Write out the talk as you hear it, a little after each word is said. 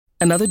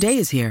Another day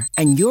is here,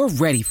 and you're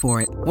ready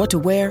for it. What to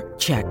wear?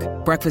 Check.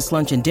 Breakfast,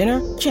 lunch, and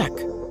dinner? Check.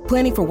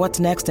 Planning for what's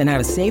next and how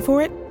to save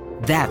for it?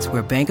 That's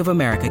where Bank of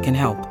America can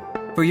help.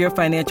 For your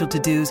financial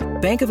to-dos,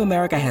 Bank of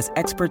America has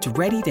experts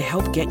ready to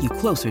help get you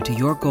closer to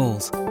your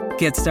goals.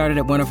 Get started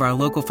at one of our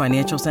local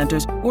financial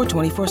centers or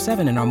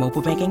 24/7 in our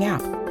mobile banking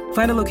app.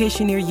 Find a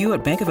location near you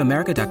at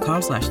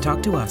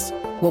bankofamerica.com/talktous.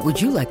 What would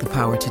you like the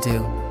power to do?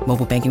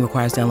 Mobile banking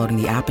requires downloading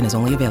the app and is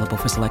only available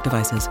for select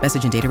devices.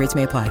 Message and data rates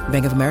may apply.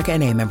 Bank of America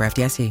N.A., member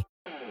FDIC.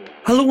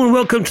 Hello and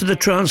welcome to the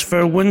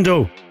Transfer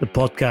Window, the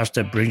podcast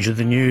that brings you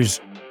the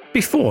news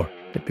before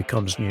it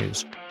becomes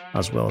news,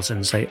 as well as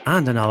insight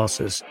and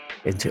analysis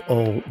into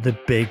all the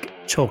big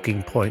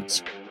talking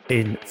points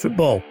in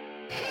football.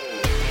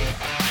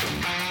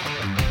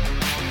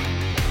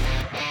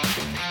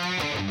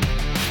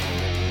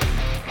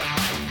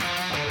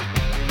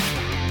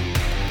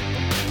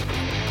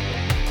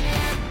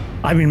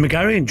 I'm Ian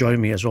McGarry, and joining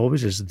me as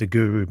always is the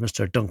guru,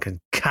 Mr. Duncan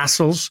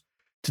Castles.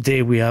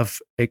 Today we have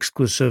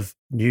exclusive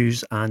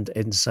news and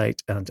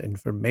insight and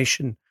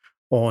information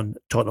on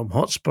Tottenham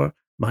Hotspur,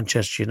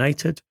 Manchester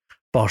United,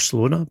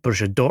 Barcelona,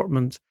 Borussia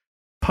Dortmund,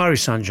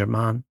 Paris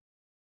Saint-Germain,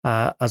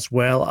 as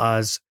well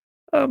as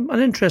an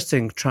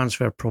interesting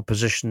transfer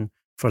proposition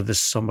for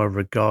this summer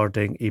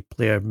regarding a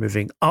player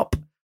moving up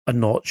a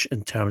notch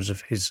in terms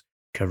of his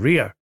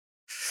career.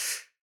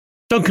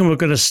 Duncan, we're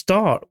going to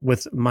start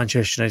with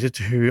Manchester United,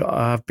 who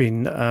have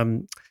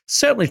been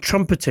certainly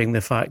trumpeting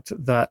the fact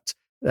that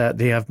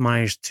they have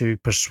managed to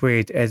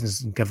persuade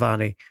Edinson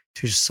Cavani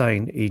to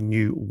sign a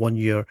new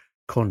one-year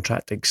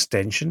contract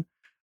extension.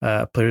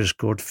 Player has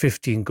scored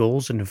 15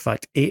 goals and, in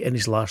fact, 8 in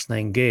his last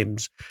 9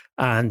 games,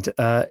 and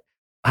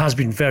has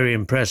been very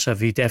impressive.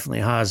 He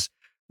definitely has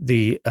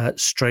the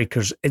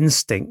striker's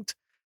instinct.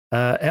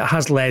 It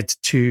has led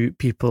to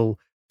people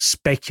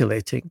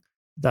speculating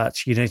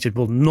that United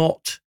will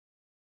not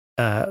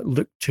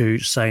look to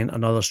sign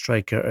another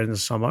striker in the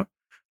summer.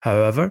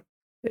 However,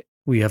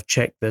 we have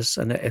checked this,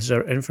 and it is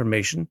our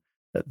information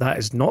that that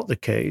is not the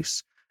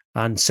case,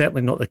 and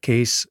certainly not the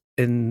case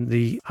in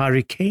the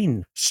Harry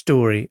Kane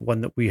story, one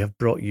that we have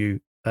brought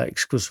you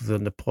exclusively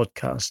on the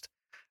podcast.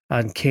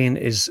 And Kane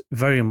is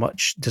very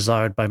much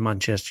desired by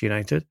Manchester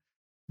United.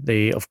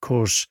 They, of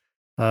course,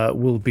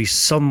 will be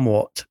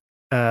somewhat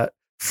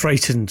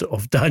frightened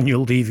of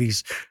Daniel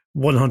Levy's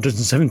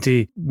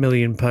 £170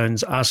 million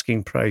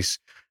asking price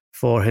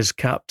for his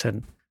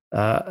captain.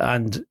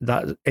 And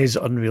that is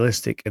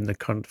unrealistic in the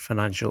current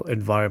financial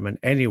environment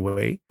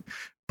anyway.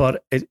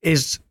 But it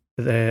is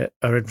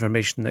our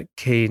information that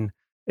Kane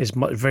is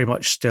very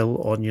much still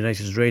on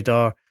United's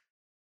radar.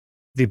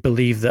 They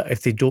believe that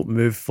if they don't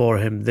move for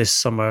him this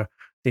summer,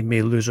 they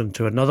may lose him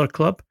to another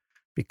club,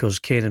 because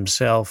Kane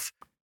himself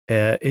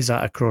is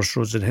at a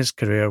crossroads in his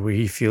career where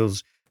he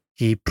feels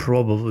he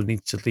probably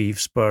needs to leave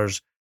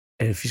Spurs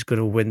if he's going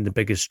to win the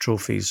biggest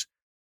trophies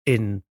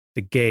in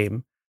the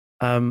game.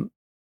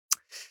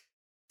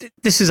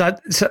 This is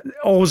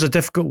always a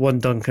difficult one,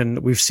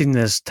 Duncan. We've seen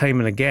this time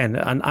and again,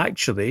 and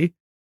actually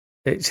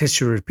it's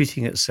history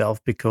repeating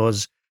itself,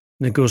 because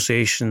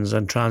negotiations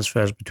and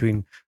transfers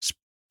between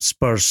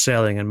Spurs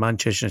selling and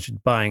Manchester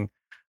United buying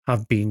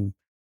have been,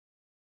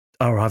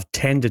 or have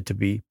tended to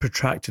be,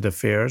 protracted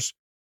affairs,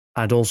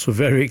 and also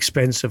very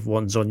expensive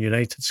ones on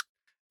United's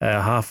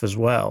half as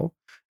well.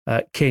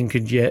 Kane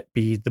could yet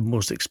be the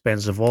most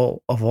expensive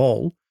of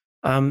all.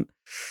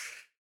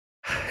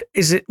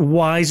 Is it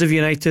wise of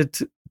United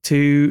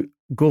to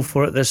go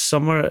for it this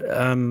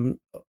summer,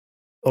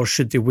 or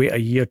should they wait a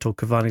year till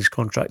Cavani's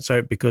contract's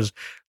out? Because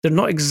they're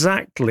not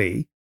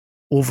exactly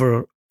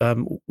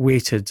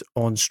weighted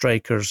on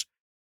strikers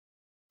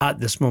at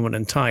this moment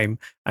in time,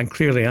 and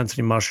clearly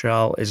Anthony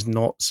Martial is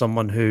not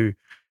someone who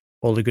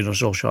Ole Gunnar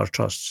Solskjaer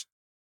trusts.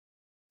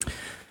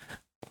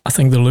 I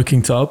think they're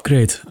looking to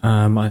upgrade.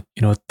 That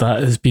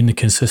has been the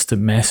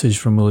consistent message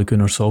from Ole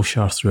Gunnar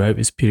Solskjaer throughout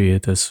his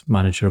period as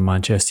manager of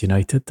Manchester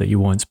United, that he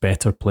wants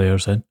better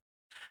players in.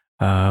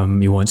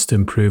 He wants to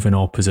improve in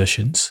all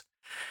positions.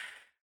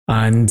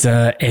 And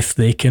if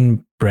they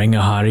can bring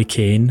a Harry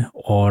Kane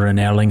or an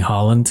Erling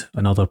Haaland,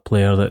 another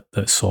player that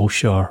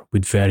Solskjaer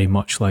would very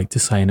much like to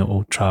sign at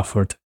Old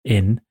Trafford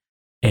in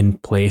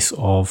place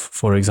of,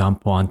 for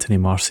example, Anthony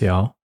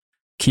Martial,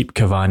 keep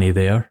Cavani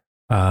there,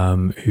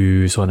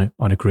 who's on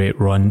a great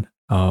run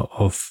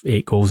of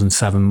 8 goals in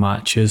 7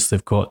 matches.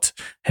 They've got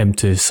him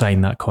to sign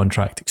that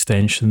contract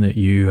extension that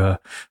you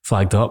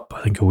flagged up,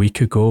 I think, a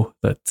week ago,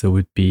 that there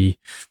would be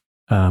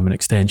an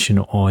extension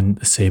on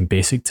the same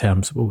basic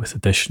terms, but with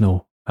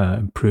additional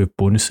improved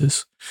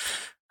bonuses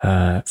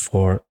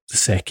for the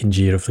second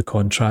year of the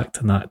contract.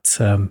 And that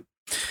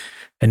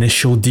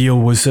initial deal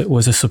was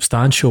a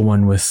substantial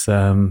one, with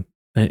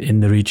in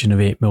the region of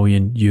 €8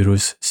 million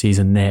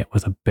season net,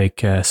 with a big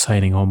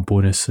signing on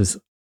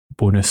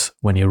bonus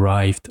when he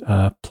arrived,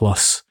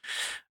 plus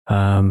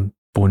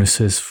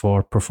bonuses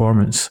for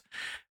performance.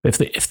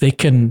 If they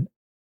can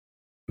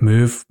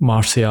move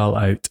Martial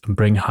out and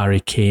bring Harry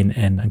Kane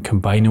in and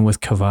combine him with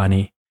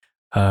Cavani,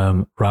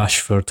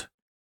 Rashford,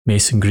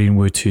 Mason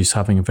Greenwood, who's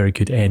having a very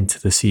good end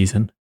to the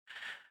season,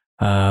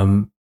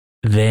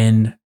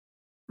 Then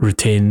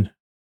retain,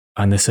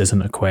 and this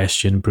isn't a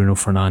question, Bruno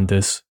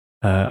Fernandes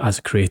as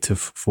a creative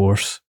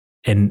force.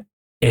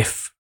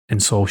 If in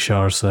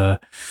Solskjaer's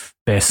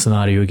best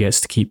scenario, he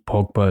gets to keep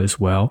Pogba as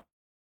well,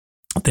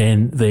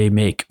 then they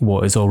make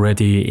what is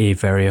already a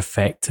very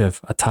effective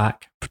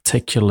attack,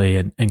 particularly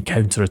in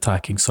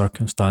counter-attacking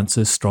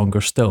circumstances,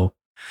 stronger still.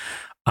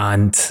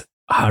 And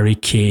Harry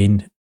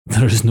Kane,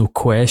 there is no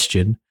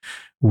question,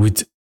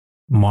 would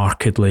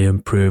markedly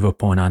improve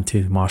upon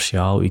Anthony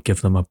Martial. We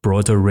give them a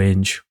broader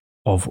range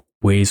of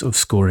ways of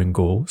scoring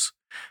goals,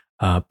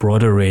 a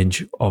broader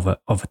range of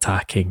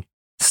attacking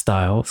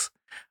styles,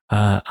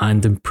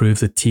 and improve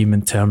the team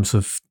in terms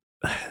of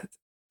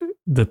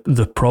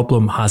the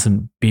problem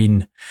hasn't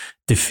been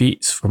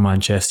defeats for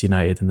Manchester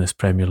United in this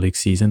Premier League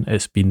season.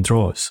 It's been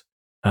draws,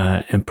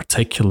 in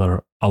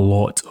particular, a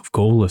lot of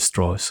goalless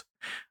draws.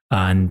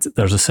 And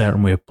there's a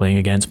certain way of playing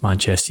against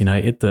Manchester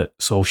United that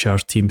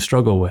Solskjaer's team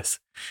struggle with.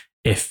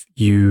 If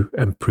you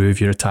improve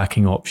your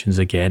attacking options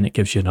again, it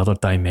gives you another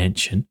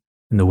dimension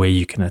in the way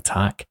you can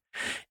attack.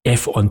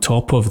 If on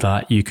top of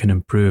that, you can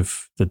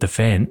improve the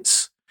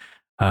defence,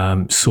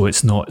 so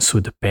it's not so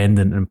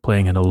dependent on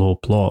playing in a low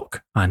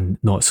block and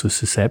not so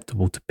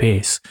susceptible to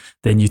pace,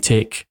 then you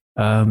take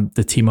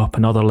the team up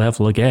another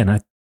level again. I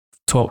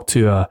talked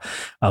to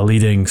a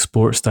leading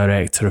sports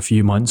director a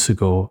few months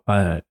ago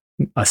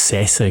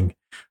assessing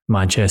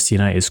Manchester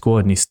United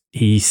squad, and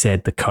he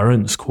said the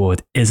current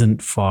squad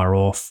isn't far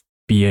off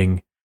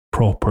being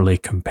properly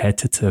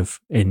competitive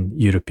in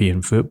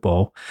European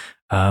football.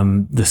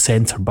 The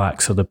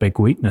centre-backs are the big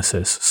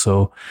weaknesses.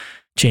 So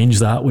change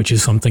that, which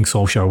is something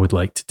Solskjaer would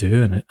like to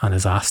do and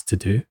is asked to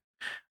do.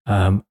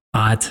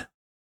 Add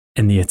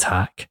in the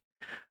attack.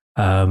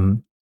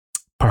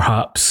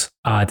 Perhaps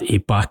add a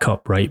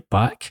backup right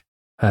back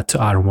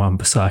to Aaron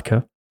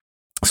Wan-Bissaka,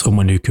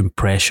 someone who can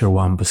pressure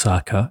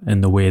Wan-Bissaka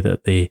in the way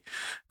that they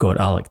got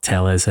Alec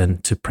Telles in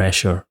to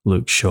pressure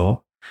Luke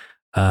Shaw.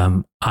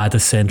 Add a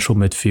central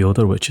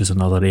midfielder, which is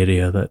another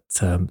area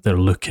that they're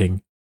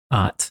looking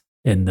at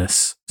in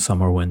this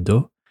summer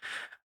window.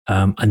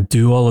 And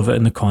do all of it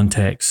in the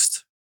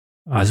context,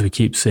 as we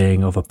keep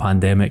saying, of a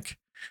pandemic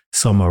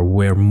summer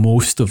where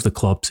most of the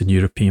clubs in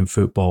European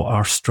football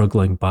are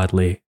struggling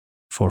badly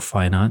for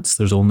finance.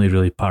 There's only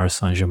really Paris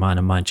Saint-Germain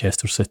and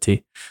Manchester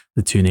City,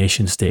 the two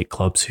nation-state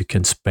clubs who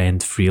can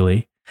spend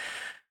freely.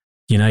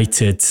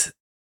 United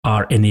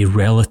are in a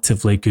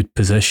relatively good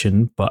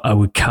position, but I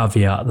would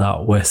caveat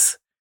that with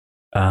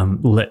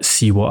let's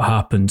see what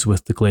happens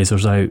with the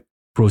Glazers out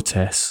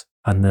protests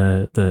and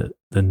the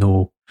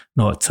no,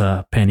 not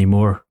a penny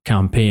more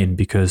campaign,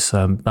 because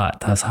that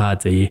has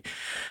had a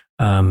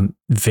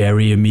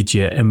very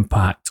immediate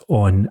impact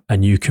on a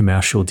new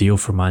commercial deal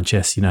for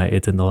Manchester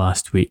United in the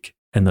last week,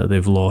 in that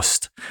they've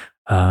lost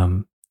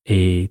a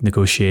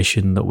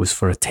negotiation that was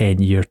for a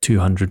 10-year,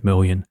 £200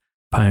 million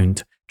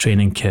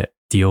training kit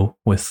deal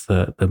with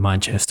the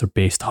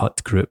Manchester-based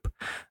Hut Group.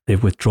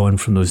 They've withdrawn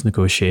from those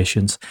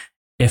negotiations.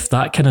 If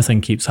that kind of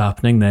thing keeps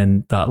happening,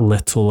 then that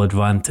little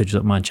advantage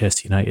that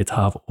Manchester United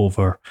have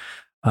over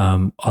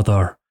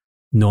other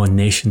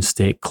non-nation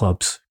state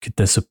clubs could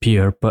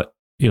disappear. But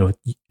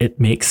it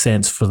makes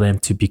sense for them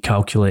to be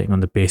calculating on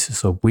the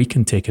basis of, we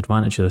can take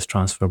advantage of this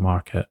transfer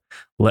market.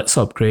 Let's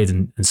upgrade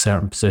in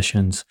certain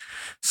positions.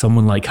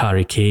 Someone like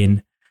Harry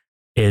Kane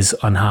is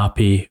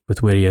unhappy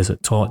with where he is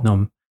at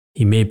Tottenham.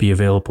 He may be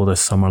available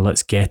this summer.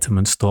 Let's get him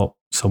and stop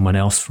someone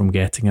else from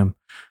getting him.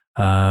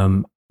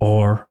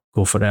 Or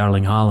go for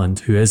Erling Haaland,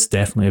 who is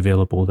definitely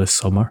available this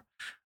summer.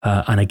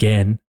 And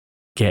again,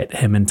 get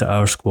him into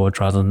our squad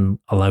rather than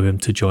allow him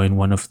to join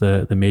one of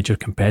the major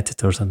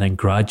competitors. And then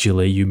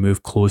gradually you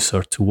move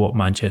closer to what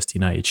Manchester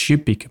United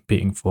should be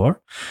competing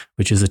for,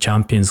 which is the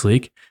Champions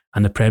League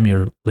and the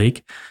Premier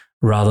League,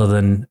 rather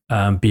than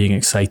being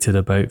excited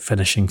about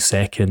finishing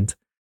second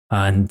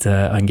and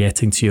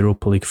getting to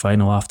Europa League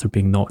final after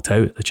being knocked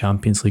out at the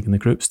Champions League in the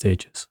group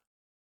stages.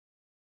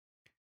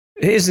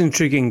 It is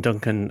intriguing,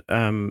 Duncan,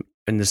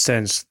 in the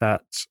sense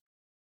that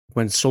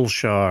when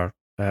Solskjaer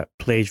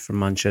played for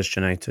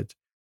Manchester United,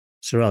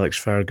 Sir Alex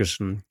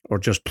Ferguson, or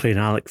just plain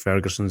Alec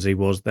Ferguson as he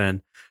was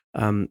then,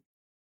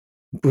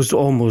 was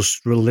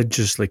almost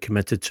religiously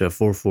committed to a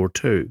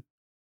 4-4-2.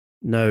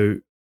 Now,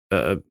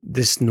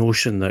 this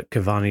notion that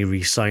Cavani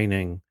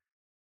re-signing,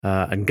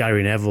 and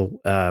Gary Neville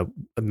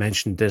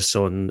mentioned this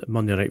on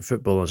Monday Night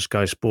Football on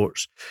Sky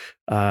Sports,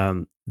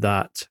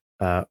 that,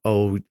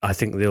 I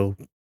think they'll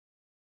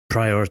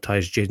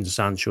prioritise Jadon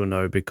Sancho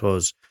now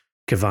because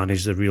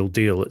Cavani's the real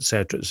deal,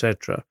 etc.,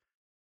 etc.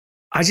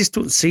 I just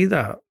don't see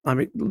that. I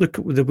mean, look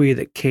at the way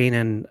that Kane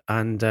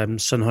and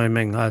Son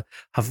Heung-min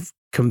have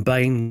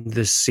combined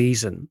this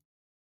season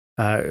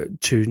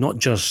to not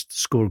just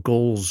score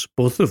goals,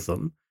 both of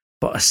them,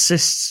 but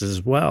assists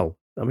as well.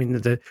 I mean,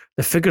 the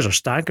figures are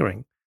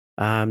staggering.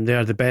 They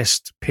are the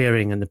best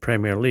pairing in the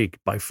Premier League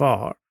by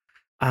far.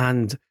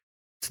 And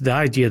the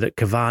idea that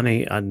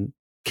Cavani and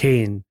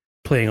Kane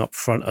playing up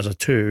front as a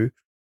two,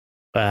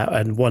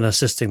 and one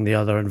assisting the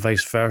other and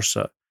vice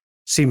versa,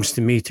 seems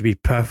to me to be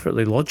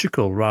perfectly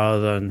logical,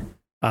 rather than,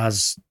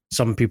 as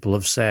some people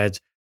have said,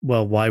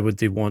 well, why would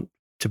they want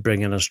to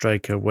bring in a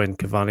striker when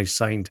Cavani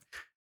signed?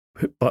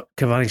 But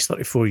Cavani's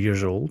 34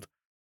 years old.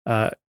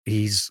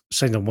 He's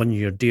signed a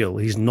 1-year deal.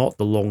 He's not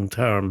the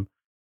long-term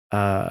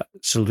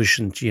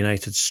solution to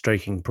United's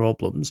striking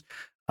problems.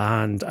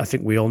 And I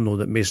think we all know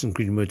that Mason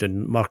Greenwood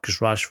and Marcus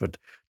Rashford,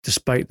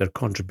 despite their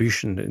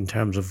contribution in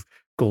terms of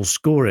goal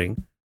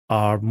scoring,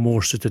 are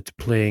more suited to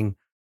playing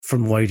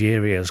from wide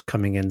areas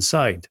coming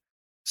inside.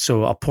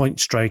 So a point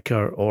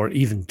striker, or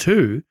even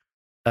two,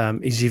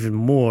 is even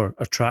more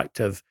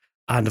attractive.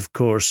 And of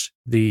course,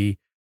 the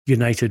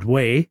United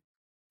Way,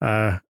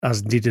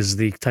 as indeed is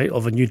the title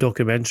of a new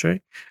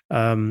documentary,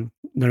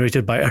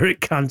 narrated by Eric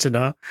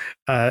Cantona,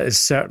 is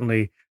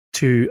certainly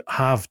to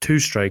have two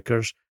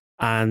strikers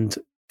and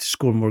to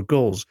score more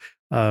goals.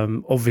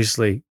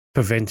 Obviously,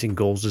 preventing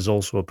goals is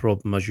also a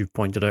problem, as you've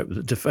pointed out, with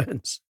the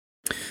defence.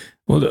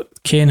 Well,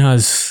 Kane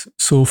has,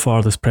 so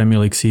far this Premier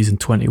League season,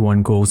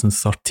 21 goals and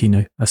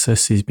 13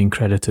 assists he's been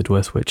credited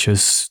with, which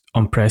is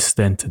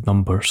unprecedented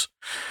numbers.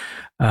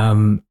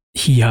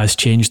 He has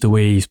changed the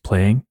way he's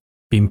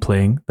been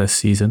playing this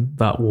season.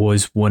 That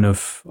was one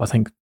of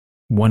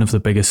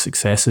the biggest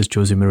successes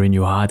Jose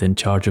Mourinho had in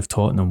charge of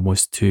Tottenham,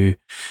 was to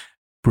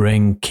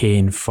bring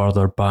Kane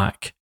further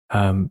back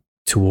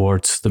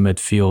towards the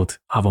midfield,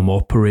 have him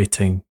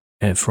operating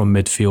from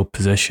midfield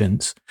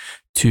positions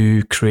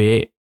to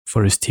create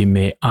for his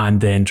teammate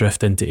and then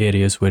drift into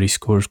areas where he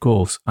scores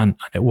goals. And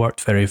it worked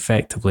very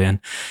effectively.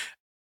 And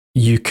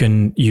you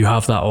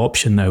have that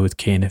option now with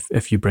Kane.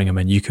 If you bring him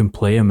in, you can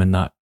play him in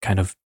that kind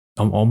of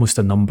almost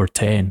a number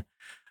 10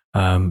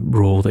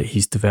 role that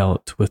he's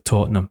developed with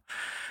Tottenham.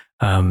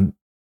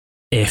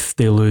 If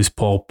they lose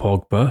Paul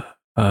Pogba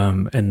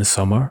in the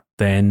summer,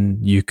 then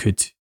you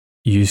could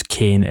use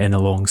Kane in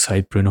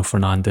alongside Bruno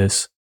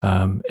Fernandes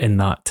in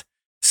that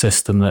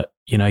system that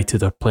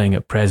United are playing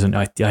at present.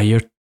 I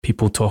hear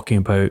people talking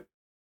about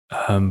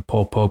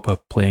Paul Pogba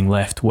playing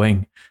left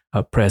wing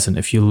at present.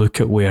 If you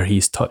look at where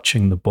he's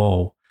touching the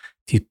ball,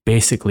 he's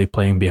basically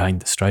playing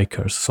behind the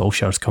strikers.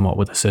 Solskjaer's come up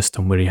with a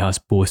system where he has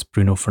both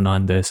Bruno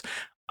Fernandes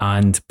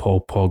and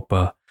Paul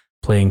Pogba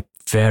playing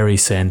very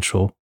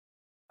central,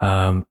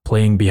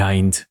 playing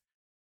behind,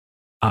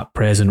 at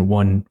present,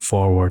 one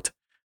forward,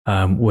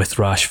 with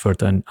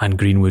Rashford and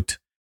Greenwood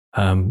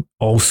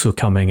also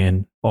coming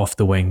in off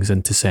the wings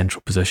into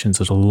central positions.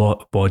 There's a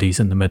lot of bodies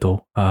in the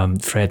middle.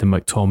 Fred and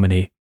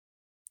McTominay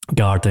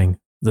guarding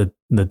the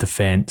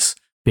defence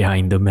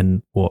behind them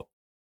in what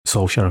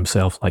Solskjaer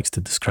himself likes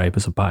to describe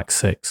as a back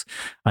six.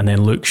 And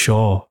then Luke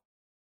Shaw,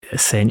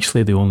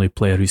 essentially the only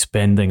player who's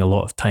spending a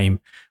lot of time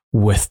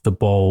with the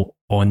ball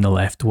on the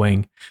left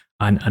wing.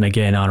 And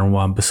again, Aaron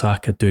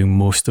Wan-Bissaka doing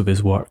most of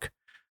his work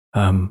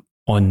on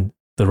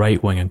the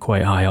right wing and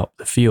quite high up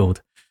the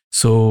field.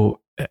 So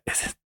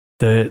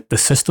the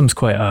system's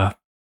quite a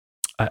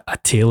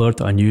tailored,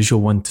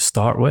 unusual one to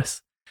start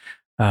with.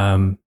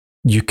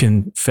 You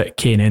can fit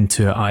Kane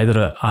into it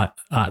either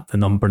at the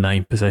number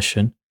 9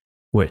 position,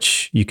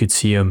 which you could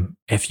see him,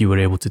 if you were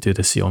able to do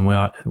this on.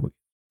 We've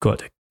got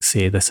to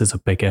say this is a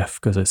big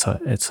if, because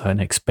it's an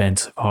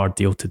expensive, hard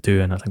deal to do.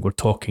 And I think we're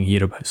talking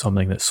here about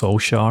something that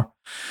Solskjaer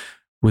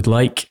would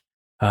like.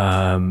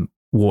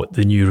 What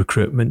the new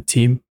recruitment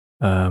team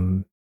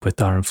with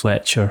Darren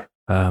Fletcher,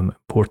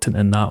 important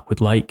in that,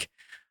 would like.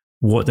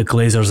 What the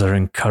Glazers are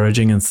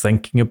encouraging and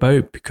thinking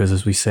about, because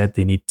as we said,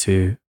 they need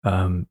to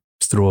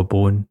throw a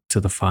bone to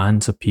the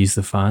fans, appease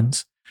the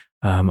fans.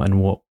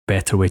 And what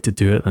better way to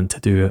do it than to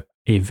do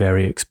a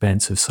very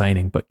expensive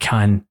signing? But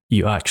can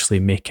you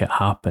actually make it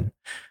happen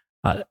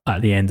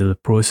at the end of the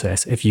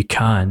process? If you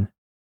can,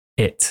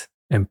 it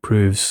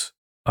improves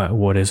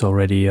what is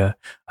already a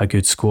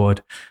good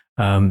squad.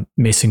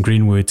 Mason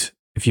Greenwood,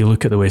 if you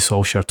look at the way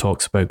Solskjaer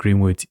talks about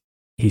Greenwood,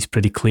 he's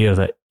pretty clear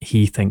that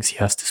he thinks he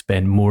has to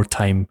spend more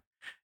time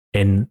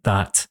in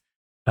that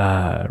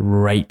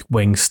right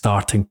wing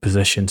starting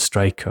position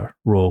striker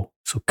role.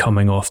 So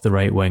coming off the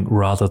right wing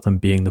rather than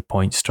being the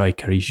point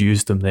striker. He's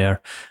used him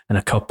there in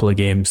a couple of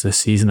games this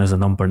season as a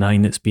number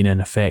 9 that's been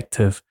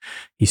ineffective.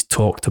 He's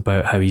talked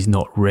about how he's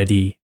not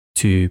ready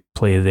to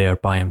play there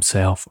by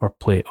himself or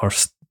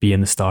be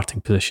in the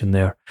starting position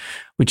there,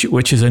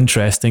 which is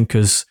interesting,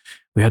 because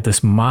we had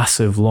this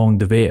massive long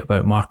debate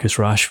about Marcus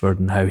Rashford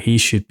and how he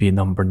should be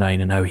number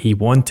 9 and how he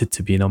wanted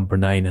to be number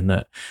 9, and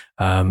that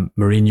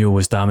Mourinho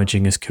was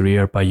damaging his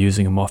career by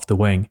using him off the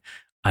wing.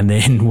 And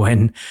then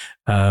when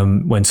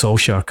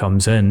Solskjaer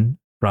comes in,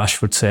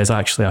 Rashford says,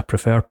 actually, I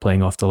prefer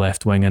playing off the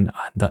left wing and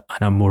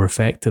I'm more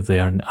effective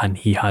there. And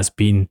he has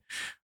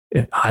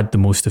had the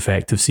most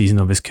effective season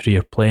of his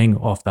career playing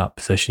off that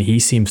position. He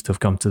seems to have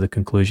come to the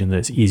conclusion that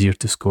it's easier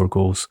to score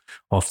goals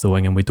off the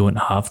wing, and we don't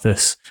have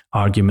this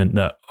argument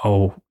that,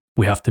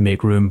 we have to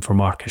make room for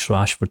Marcus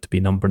Rashford to be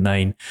number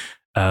 9.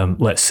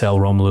 Let's sell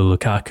Romelu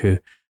Lukaku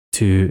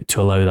to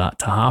allow that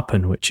to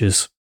happen, which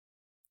is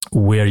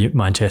where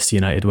Manchester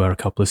United were a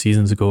couple of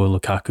seasons ago.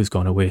 Lukaku's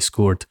gone away,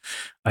 scored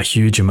a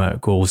huge amount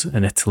of goals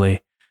in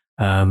Italy,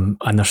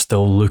 And they're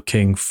still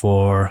looking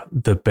for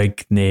the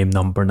big name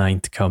number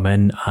 9 to come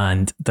in,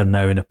 and they're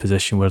now in a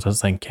position where they're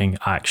thinking,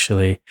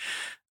 actually,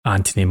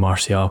 Anthony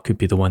Martial could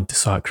be the one to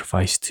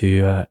sacrifice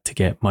to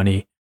get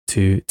money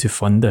to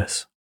fund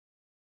this.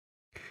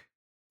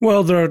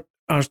 Well, there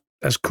are,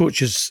 as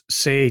coaches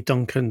say,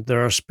 Duncan,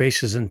 there are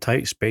spaces and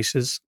tight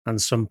spaces,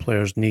 and some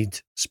players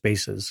need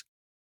spaces.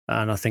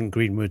 And I think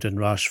Greenwood and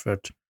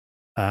Rashford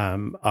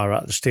are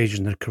at the stage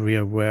in their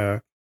career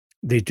where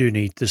they do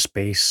need the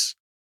space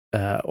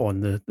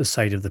on the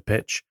side of the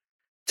pitch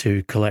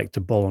to collect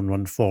the ball and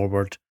run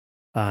forward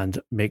and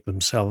make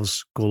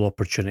themselves goal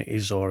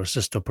opportunities or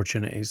assist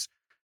opportunities.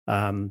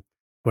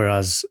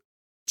 Whereas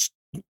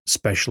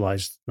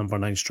specialised number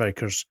 9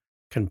 strikers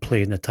can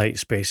play in the tight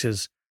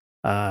spaces,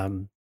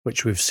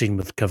 which we've seen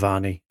with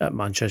Cavani at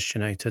Manchester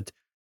United.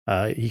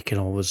 He can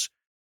always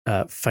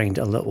find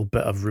a little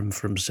bit of room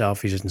for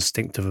himself. He's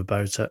instinctive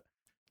about it,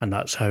 and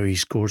that's how he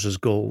scores his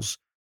goals.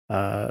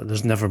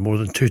 There's never more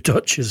than 2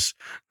 touches.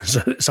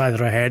 So it's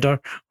either a header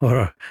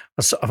or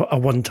a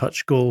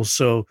one-touch goal.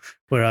 So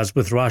whereas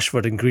with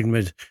Rashford and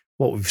Greenwood,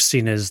 what we've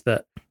seen is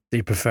that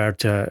they prefer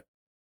to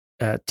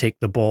take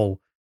the ball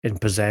in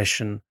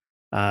possession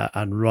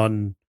and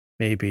run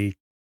maybe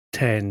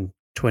 10,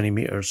 20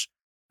 metres,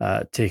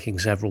 taking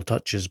several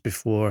touches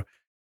before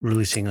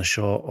releasing a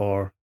shot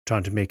or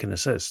trying to make an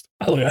assist.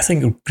 I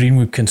think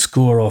Greenwood can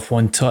score off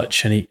one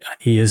touch, and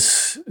he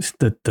is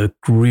the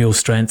real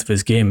strength of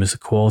his game is the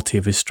quality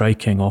of his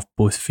striking off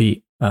both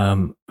feet.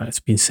 It's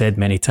been said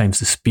many times,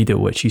 the speed at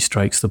which he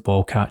strikes the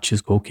ball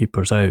catches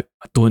goalkeepers out.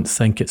 I don't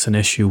think it's an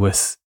issue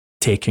with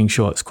taking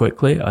shots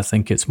quickly. I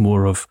think it's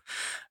more of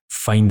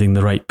finding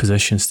the right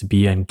positions to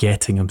be in,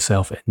 getting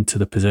himself into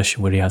the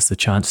position where he has the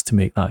chance to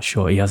make that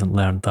shot. He hasn't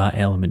learned that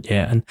element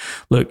yet. And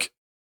look,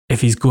 if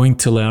he's going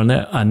to learn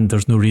it, and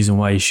there's no reason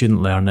why he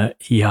shouldn't learn it,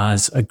 he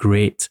has a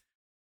great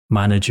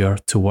manager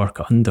to work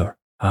under.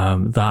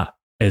 That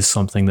is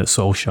something that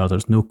Solskjaer,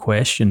 there's no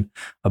question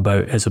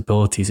about his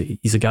abilities.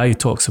 He's a guy who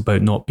talks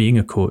about not being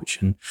a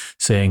coach and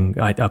saying,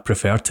 I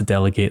prefer to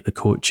delegate the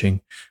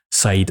coaching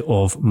side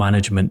of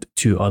management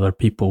to other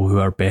people who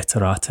are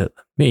better at it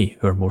than me,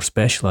 who are more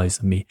specialised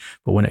than me.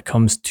 But when it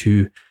comes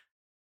to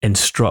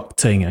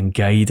instructing and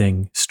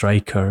guiding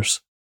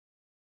strikers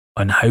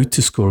on how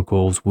to score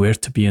goals, where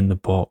to be in the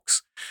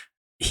box,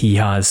 he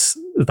has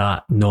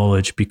that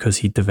knowledge because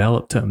he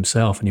developed it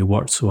himself and he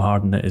worked so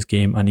hard in his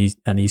game, and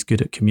he's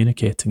good at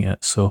communicating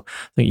it. So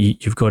I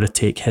think you've got to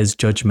take his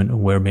judgment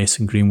on where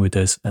Mason Greenwood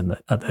is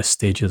at this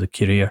stage of the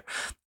career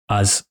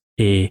as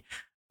a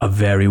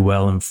very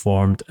well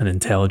informed and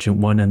intelligent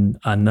one,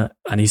 and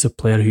he's a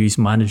player who's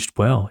managed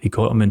well. He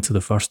got him into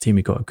the first team.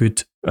 He got a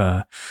good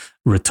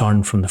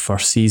return from the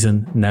first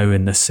season. Now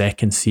in the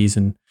second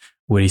season,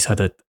 where he's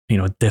had a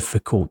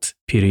difficult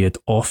period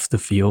off the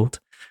field,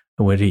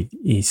 where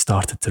he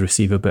started to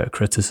receive a bit of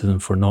criticism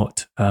for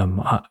not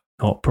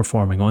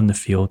performing on the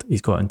field.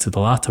 He's got into the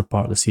latter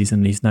part of the season,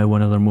 and he's now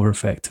one of their more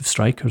effective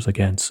strikers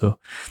again. So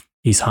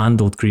he's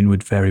handled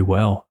Greenwood very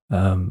well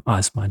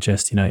as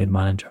Manchester United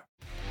manager.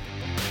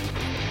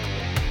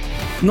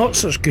 Not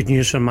such good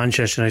news for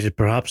Manchester United,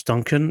 perhaps,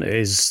 Duncan,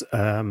 is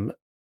the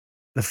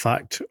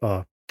fact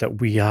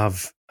that we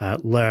have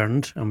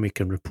learned, and we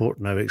can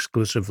report now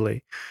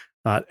exclusively,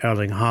 that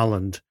Erling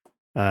Haaland,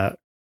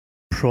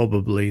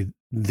 probably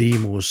the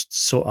most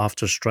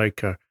sought-after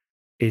striker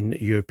in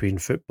European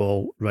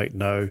football right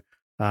now,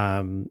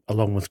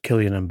 along with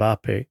Kylian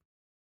Mbappe,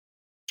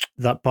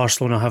 that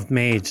Barcelona have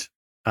made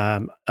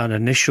an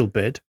initial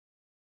bid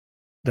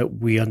that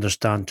we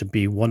understand to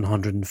be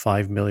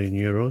 105 million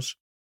euros.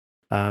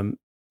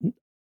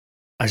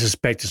 I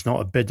suspect it's not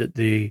a bid that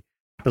they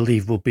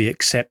believe will be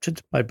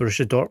accepted by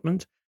Borussia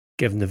Dortmund,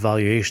 given the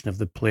valuation of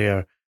the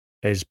player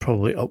is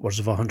probably upwards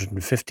of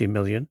 150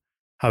 million.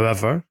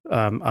 However,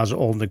 as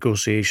all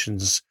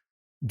negotiations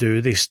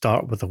do, they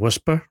start with a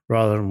whisper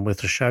rather than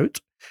with a shout.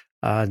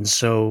 And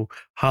so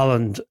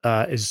Haaland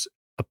is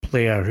a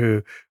player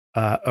who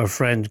our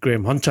friend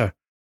Graham Hunter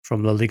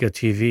from La Liga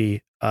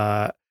TV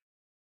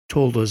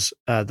told us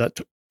that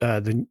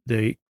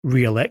the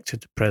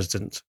re-elected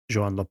president,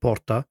 Joan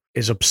Laporta,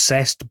 is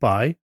obsessed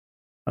by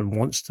and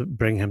wants to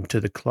bring him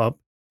to the club.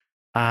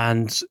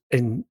 And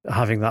in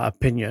having that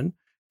opinion,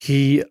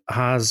 he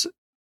has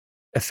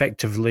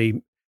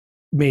effectively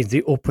made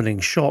the opening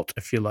shot,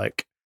 if you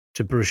like,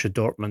 to Borussia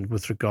Dortmund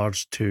with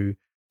regards to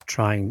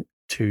trying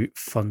to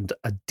fund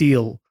a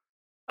deal.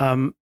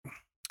 Do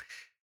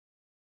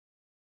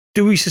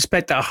we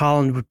suspect that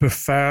Haaland would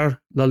prefer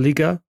La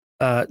Liga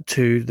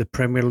to the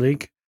Premier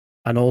League,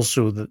 and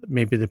also that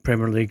maybe the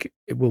Premier League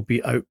will be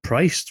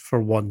outpriced for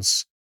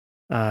once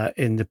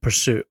in the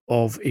pursuit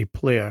of a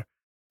player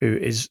who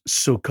is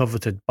so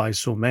coveted by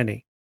so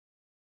many?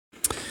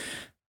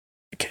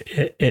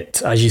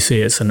 It, as you say,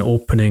 it's an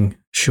opening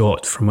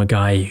shot from a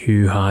guy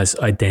who has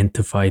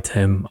identified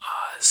him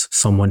as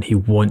someone he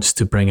wants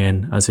to bring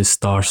in as his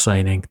star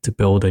signing to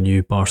build a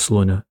new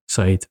Barcelona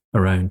side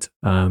around.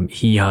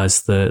 He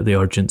has the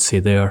urgency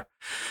there.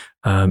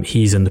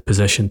 He's in the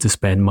position to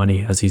spend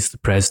money as he's the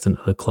president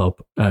of the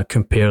club.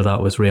 Compare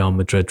that with Real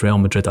Madrid. Real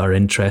Madrid are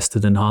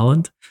interested in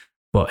Haaland,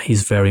 but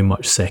he's very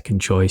much second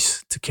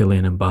choice to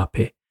Kylian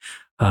Mbappe.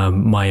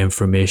 My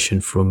information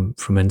from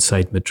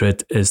inside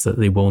Madrid is that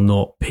they will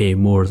not pay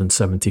more than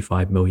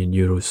 75 million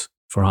euros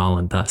for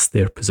Haaland. That's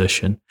their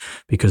position,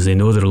 because they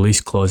know the release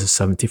clause is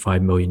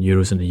 75 million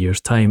euros in a year's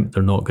time.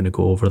 They're not going to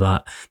go over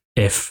that.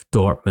 If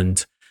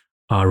Dortmund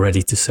are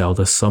ready to sell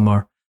this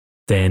summer,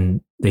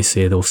 then they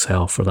say they'll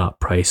sell for that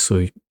price.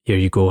 So here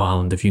you go,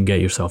 Haaland. If you can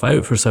get yourself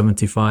out for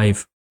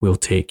 75, we'll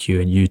take you,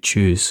 and you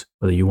choose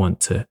whether you want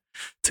to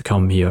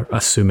come here,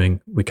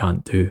 assuming we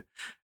can't do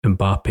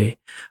Mbappe.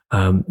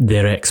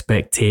 Their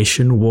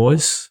expectation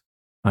was,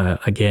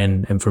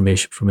 again,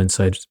 information from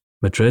inside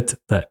Madrid,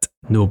 that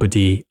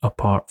nobody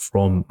apart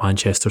from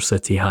Manchester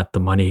City had the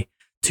money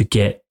to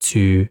get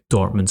to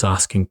Dortmund's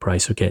asking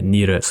price or get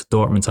near it. So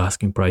Dortmund's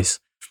asking price,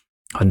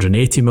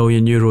 180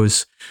 million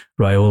euros.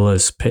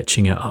 Raiola's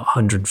pitching at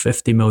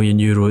 150 million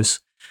euros.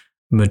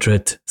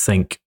 Madrid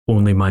think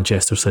only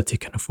Manchester City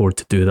can afford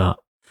to do that.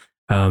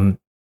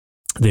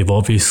 They've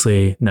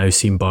obviously now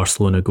seen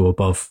Barcelona go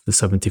above the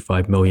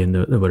 75 million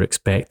that they were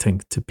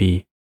expecting to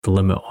be the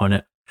limit on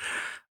it.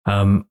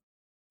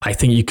 I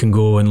think you can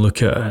go and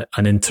look at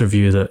an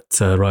interview that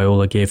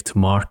Raiola gave to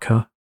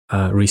Marca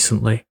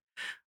recently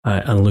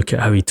and look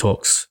at how he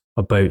talks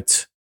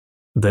about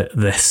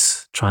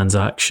this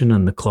transaction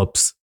and the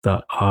clubs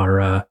that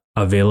are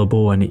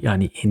available, and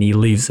he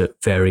leaves it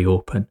very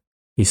open.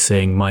 He's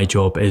saying, my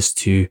job is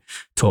to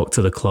talk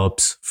to the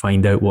clubs,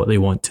 find out what they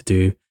want to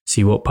do,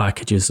 see what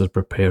packages they're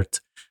prepared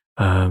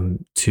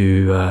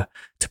to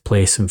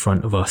place in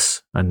front of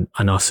us, and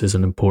us is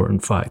an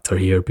important factor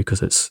here,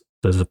 because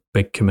there's a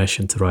big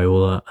commission to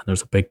Raiola and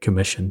there's a big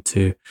commission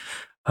to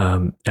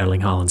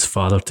Erling Haaland's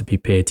father to be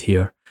paid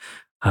here,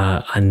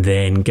 and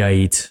then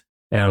guide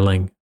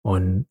Erling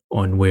on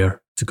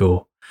where to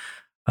go.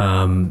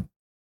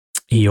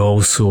 He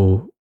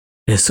also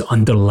is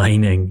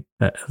underlining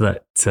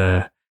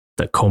that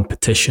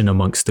competition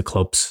amongst the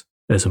clubs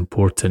is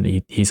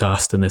important. He's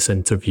asked in this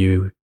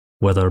interview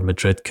whether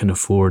Madrid can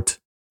afford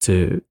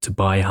to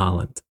buy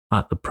Haaland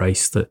at the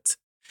price that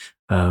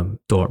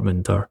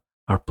Dortmund are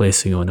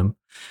placing on him.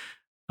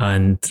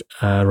 And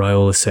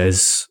Raiola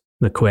says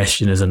the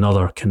question is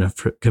another: can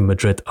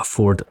Madrid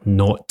afford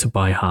not to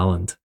buy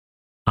Haaland?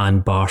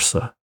 And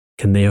Barca,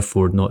 can they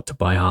afford not to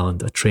buy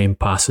Haaland? A train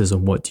passes,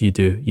 and what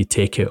do? You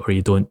take it or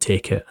you don't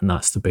take it, and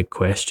that's the big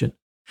question.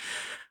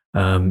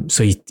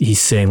 So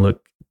he's saying,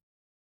 look,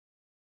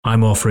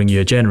 I'm offering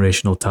you a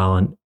generational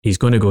talent. He's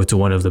going to go to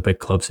one of the big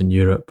clubs in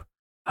Europe.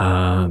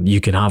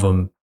 You can have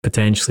him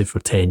potentially for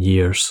 10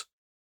 years.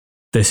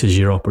 This is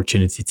your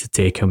opportunity to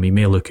take him. He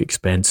may look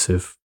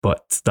expensive,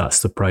 but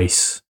that's the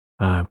price.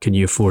 Can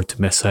you afford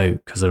to miss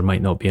out? Because there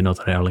might not be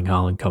another Erling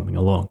Haaland coming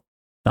along.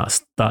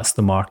 That's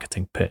the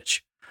marketing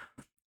pitch.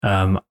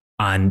 And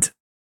I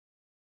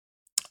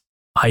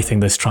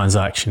think this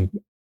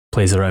transaction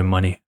plays around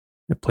money.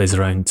 It plays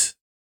around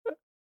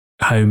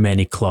how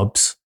many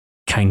clubs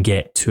can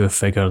get to a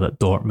figure that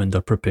Dortmund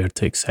are prepared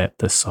to accept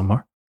this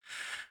summer,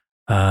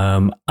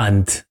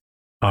 and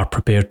are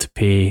prepared to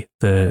pay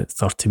the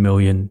 30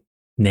 million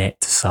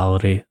net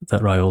salary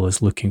that Raiola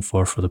is looking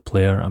for the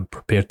player, and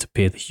prepared to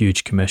pay the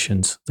huge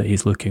commissions that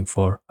he's looking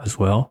for as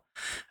well.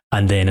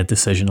 And then a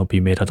decision will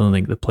be made. I don't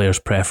think the player's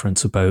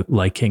preference about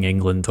liking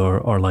England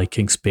or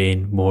liking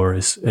Spain more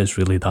is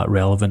really that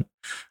relevant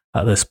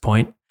at this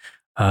point.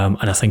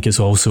 And I think it's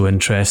also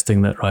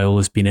interesting that Raiola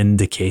has been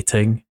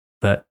indicating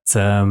that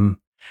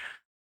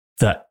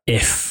that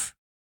if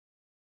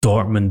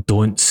Dortmund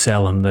don't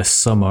sell him this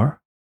summer,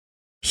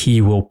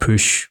 he will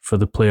push for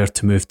the player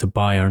to move to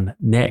Bayern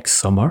next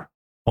summer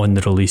on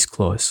the release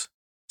clause.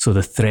 So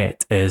the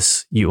threat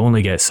is you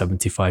only get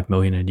 75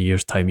 million in a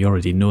year's time. You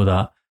already know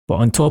that. But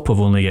on top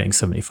of only getting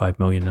 75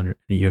 million in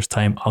a year's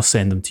time, I'll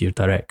send them to your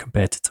direct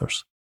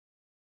competitors.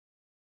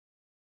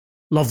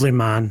 Lovely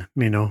man,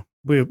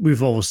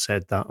 we've always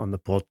said that on the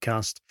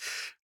podcast.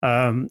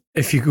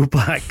 If you go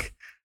back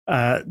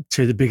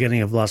to the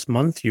beginning of last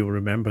month, you'll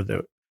remember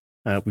that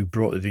we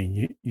brought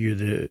you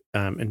the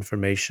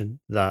information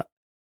that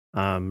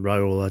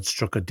Raiola had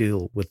struck a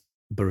deal with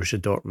Borussia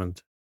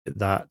Dortmund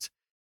that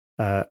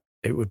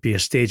it would be a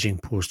staging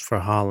post for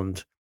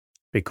Haaland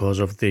because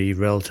of the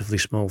relatively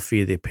small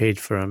fee they paid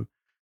for him,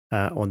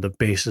 on the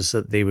basis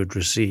that they would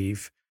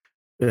receive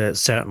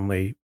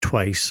certainly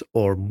twice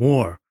or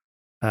more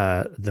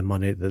the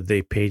money that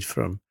they paid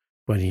for him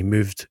when he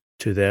moved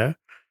to there.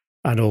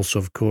 And also,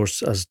 of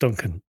course, as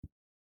Duncan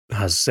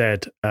has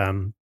said,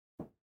 and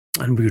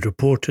we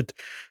reported,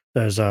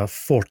 there's a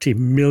 40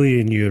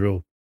 million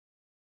euro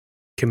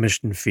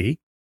commission fee,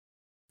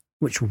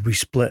 which will be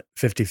split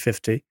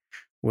 50-50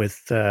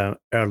 with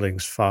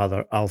Erling's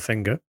father,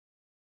 Alfinger.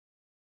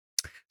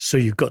 So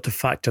you've got to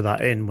factor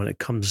that in when it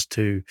comes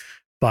to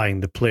buying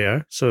the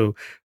player. So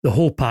the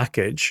whole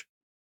package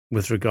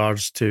with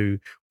regards to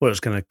what it's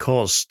going to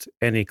cost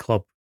any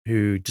club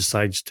who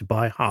decides to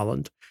buy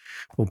Haaland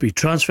will be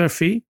transfer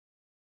fee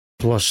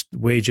plus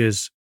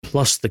wages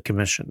plus the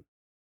commission.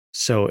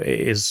 So it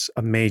is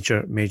a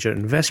major, major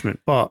investment.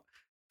 But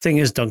thing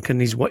is, Duncan,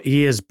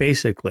 he is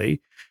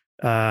basically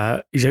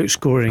he's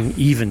outscoring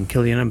even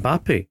Kylian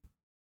Mbappe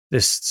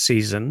this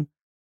season,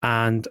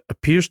 and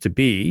appears to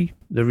be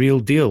the real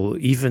deal,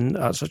 even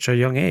at such a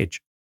young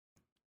age.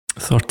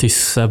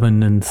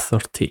 37 and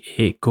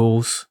 38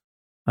 goals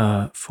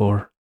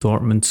for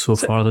Dortmund so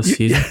far this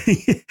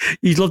season.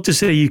 You'd love to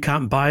say you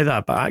can't buy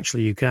that, but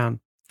actually you can.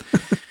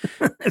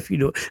 if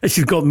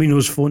you've got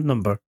Mino's phone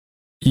number.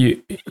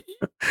 You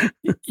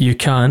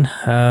can,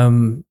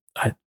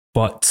 I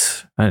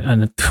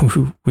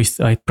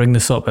bring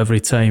this up every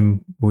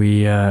time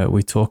we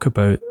talk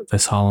about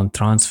this Haaland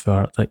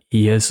transfer, that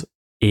he is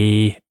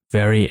a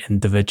very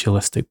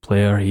individualistic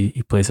player.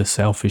 He plays a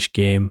selfish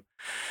game.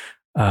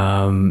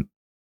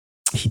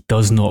 He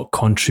does not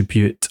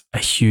contribute a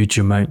huge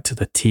amount to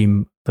the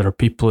team. There are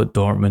people at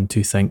Dortmund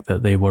who think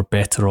that they were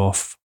better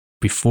off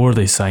before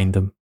they signed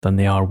him than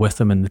they are with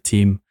him in the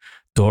team.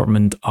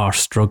 Dortmund are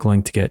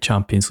struggling to get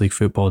Champions League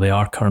football. They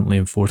are currently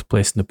in 4th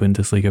place in the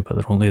Bundesliga, but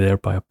they're only there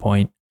by a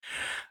point.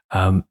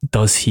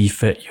 Does he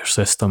fit your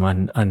system,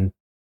 and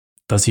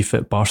does he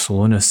fit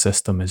Barcelona's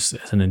system is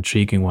an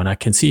intriguing one. I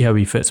can see how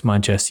he fits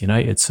Manchester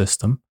United's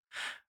system,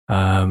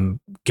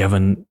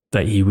 given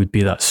that he would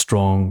be that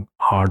strong,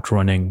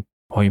 hard-running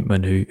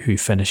pointman who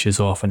finishes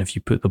off, and if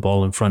you put the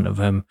ball in front of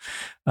him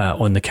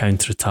on the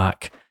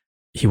counter-attack,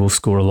 he will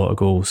score a lot of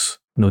goals,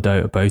 no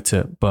doubt about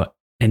it. But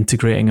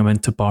integrating him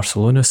into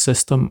Barcelona's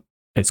system,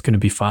 it's going to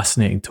be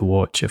fascinating to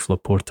watch if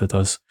Laporta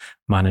does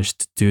manage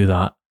to do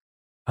that,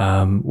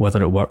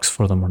 whether it works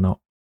for them or not.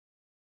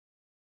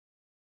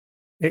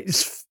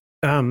 It's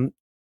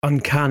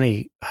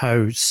uncanny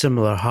how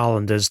similar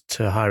Haaland is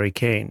to Harry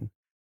Kane,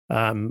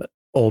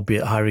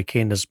 albeit Harry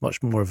Kane is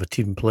much more of a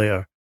team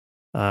player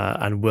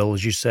and will,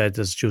 as you said,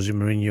 as Jose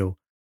Mourinho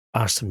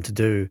asked him to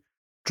do,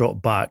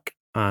 drop back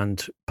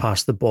and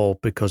pass the ball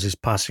because his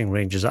passing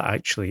range is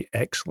actually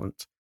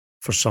excellent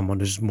for someone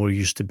who's more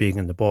used to being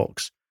in the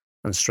box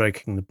and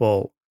striking the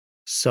ball.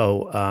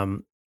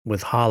 So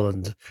with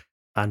Haaland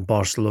and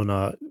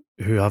Barcelona,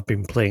 who have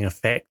been playing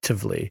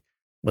effectively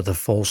with a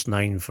false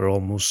 9 for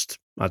almost,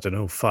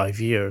 5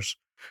 years,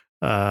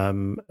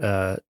 or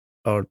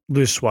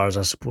Luis Suarez,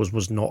 I suppose,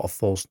 was not a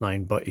false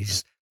 9, but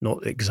he's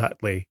not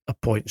exactly a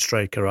point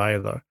striker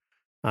either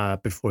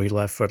before he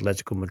left for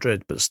Atletico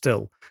Madrid. But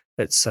still,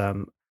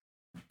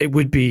 it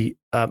would be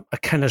a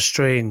kind of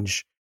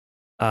strange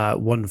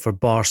one for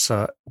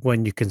Barca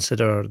when you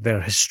consider their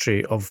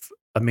history of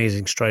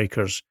amazing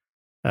strikers.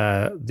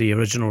 The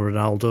original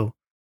Ronaldo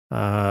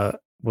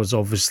was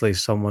obviously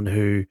someone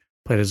who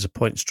played as a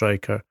point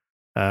striker,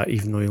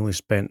 even though he only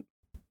spent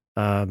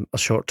a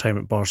short time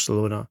at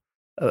Barcelona,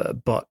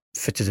 but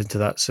fitted into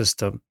that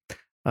system.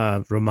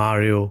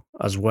 Romario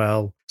as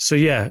well. So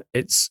yeah,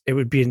 it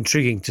would be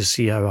intriguing to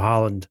see how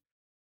Haaland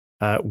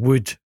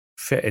would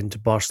fit into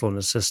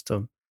Barcelona's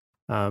system.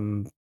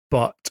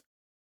 But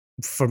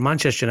for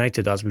Manchester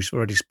United, as we've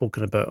already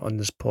spoken about on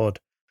this pod,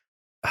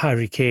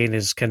 Harry Kane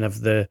is kind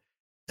of the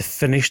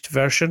finished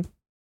version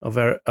of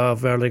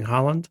Erling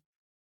Haaland.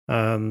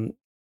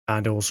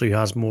 And also he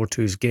has more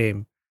to his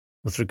game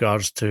with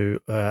regards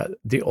to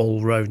the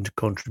all-round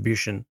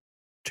contribution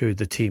to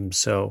the team.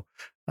 So,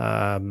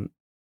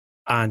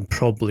 and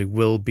probably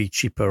will be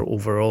cheaper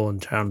overall in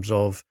terms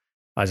of,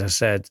 as I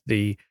said,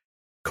 the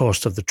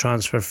cost of the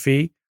transfer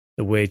fee,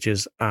 the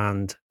wages,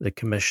 and the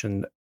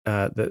commission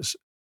that's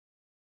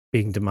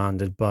being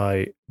demanded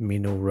by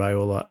Mino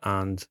Raiola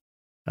and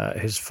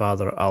his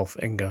father, Alf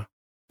Inga.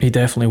 He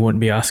definitely won't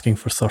be asking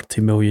for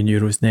 30 million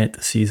euros net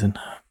this season.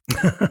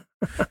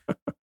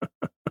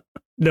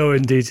 No,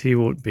 indeed, he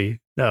won't be.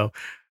 No.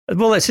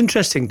 Well, it's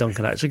interesting,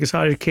 Duncan, actually, because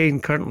Harry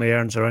Kane currently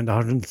earns around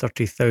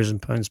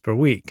 £130,000 per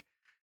week,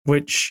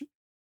 which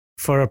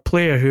for a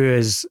player who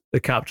is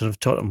the captain of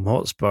Tottenham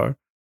Hotspur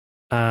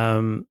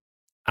and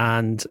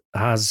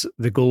has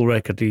the goal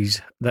record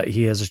that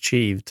he has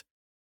achieved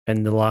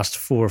in the last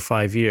 4 or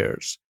 5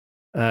 years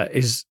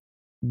is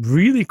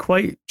really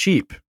quite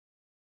cheap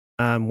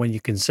when you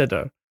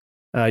consider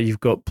you've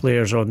got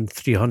players on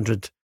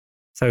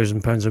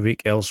 £300,000 a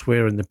week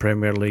elsewhere in the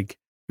Premier League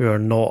who are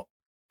not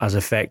as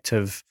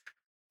effective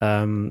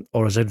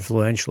or as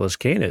influential as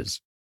Kane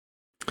is.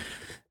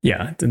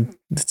 Yeah, the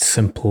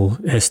simple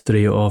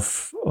history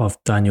of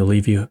Daniel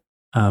Levy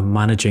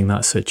managing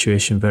that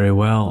situation very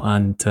well,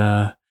 and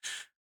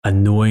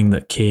knowing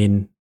that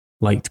Kane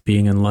liked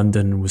being in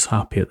London and was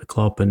happy at the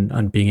club,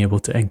 and being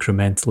able to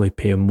incrementally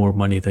pay him more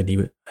money than he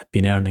had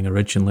been earning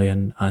originally,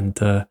 and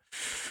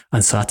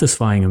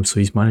satisfying him.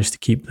 So he's managed to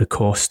keep the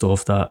cost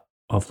of that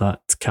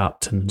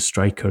captain and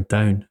striker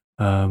down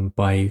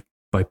by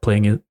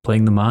playing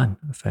the man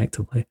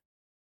effectively.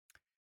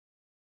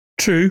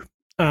 True.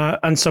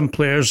 And some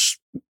players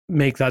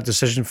make that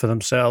decision for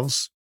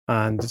themselves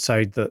and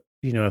decide that,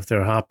 if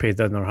they're happy,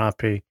 then they're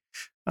happy.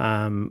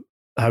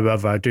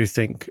 However, I do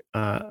think,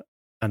 and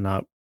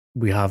that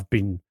we have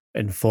been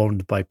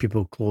informed by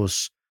people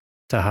close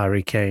to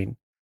Harry Kane,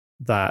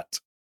 that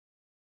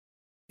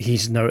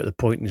he's now at the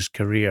point in his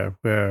career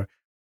where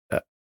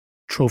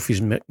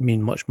trophies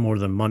mean much more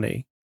than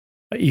money,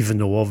 even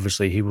though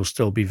obviously he will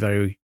still be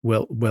very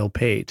well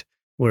paid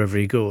wherever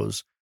he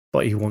goes.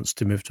 But he wants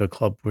to move to a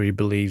club where he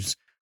believes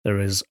there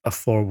is a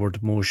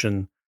forward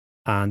motion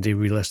and a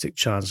realistic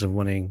chance of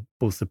winning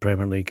both the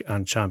Premier League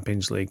and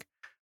Champions League,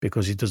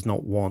 because he does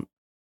not want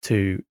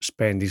to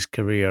spend his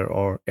career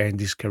or end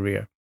his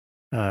career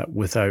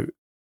without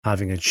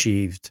having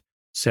achieved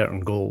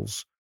certain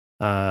goals,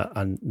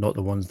 and not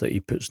the ones that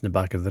he puts in the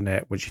back of the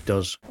net, which he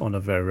does on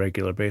a very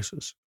regular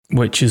basis.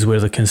 Which is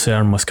where the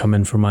concern must come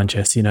in for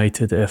Manchester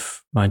United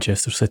if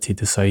Manchester City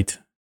decide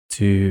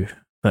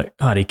that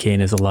Harry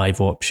Kane is a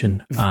live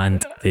option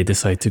and they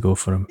decide to go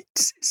for him.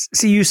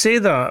 See, you say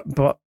that,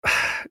 but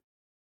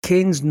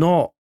Kane's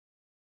not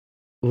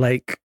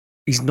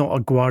he's not a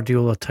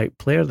Guardiola type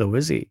player though,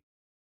 is he?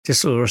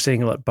 Just so we're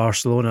saying like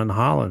Barcelona and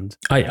Haaland.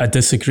 I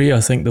disagree.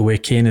 I think the way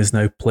Kane is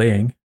now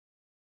playing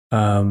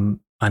and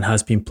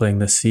has been playing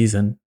this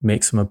season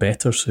makes him a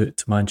better suit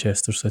to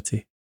Manchester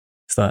City.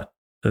 Is that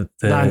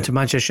than to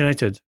Manchester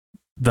United?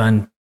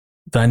 Than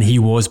he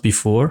was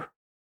before.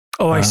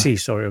 Oh, I see.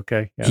 Sorry.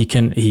 Okay. Yeah.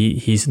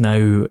 He's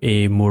now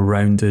a more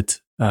rounded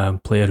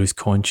player who's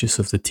conscious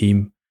of the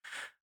team,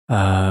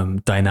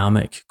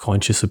 dynamic,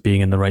 conscious of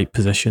being in the right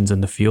positions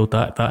in the field.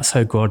 That's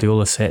how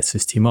Guardiola sets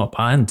his team up,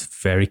 and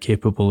very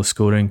capable of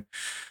scoring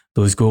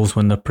those goals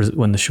when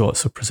the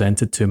shots are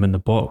presented to him in the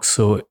box.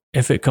 So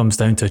if it comes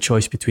down to a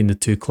choice between the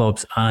two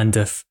clubs, and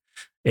if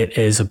it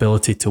is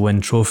ability to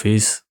win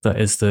trophies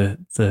that is the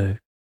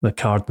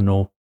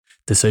cardinal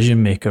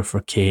decision maker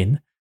for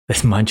Kane,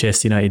 then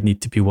Manchester United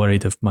need to be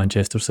worried if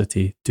Manchester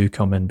City do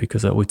come in,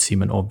 because that would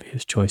seem an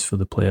obvious choice for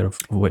the player of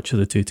which of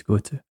the two to go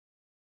to.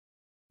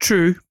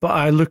 True, but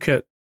I look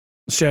at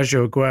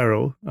Sergio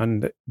Aguero,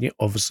 and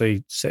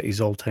obviously City's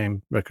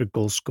all-time record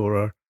goal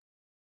scorer.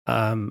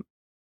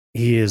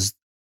 He is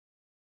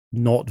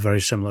not very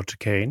similar to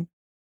Kane.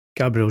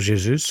 Gabriel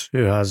Jesus,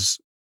 who has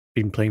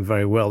been playing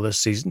very well this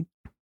season,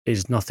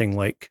 is nothing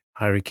like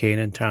Harry Kane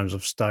in terms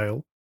of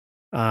style.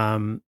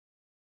 And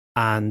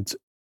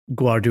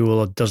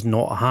Guardiola does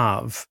not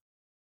have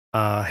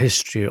a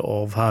history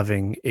of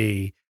having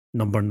a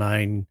number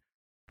 9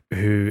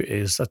 who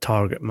is a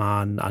target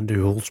man and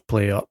who holds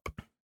play up.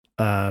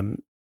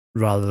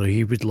 Rather,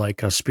 he would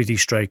like a speedy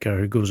striker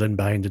who goes in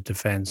behind the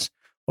defence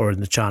or in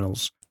the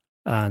channels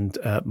and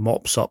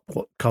mops up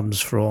what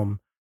comes from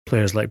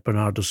players like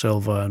Bernardo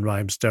Silva and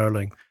Raheem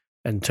Sterling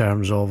in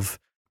terms of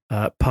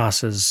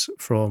passes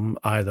from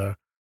either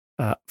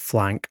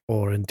flank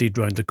or indeed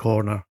round the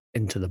corner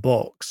into the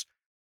box.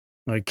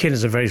 Now, Kane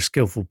is a very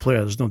skillful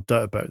player. There's no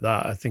doubt about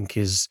that. I think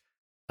his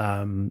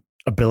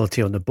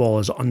ability on the ball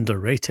is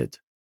underrated.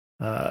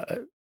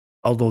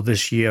 Although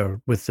this year,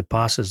 with the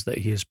passes that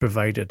he has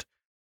provided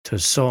to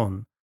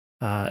Son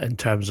in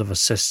terms of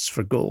assists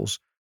for goals,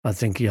 I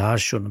think he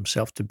has shown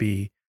himself to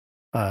be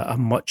a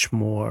much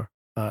more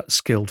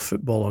skilled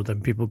footballer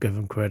than people give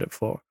him credit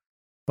for.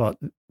 But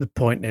the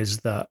point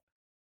is that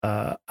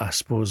I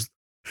suppose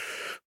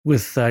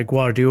with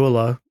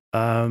Guardiola,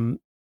 I'm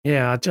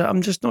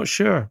just not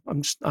sure.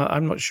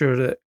 I'm not sure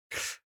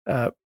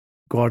that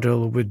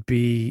Guardiola would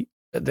be,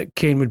 that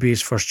Kane would be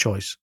his first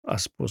choice, I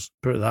suppose,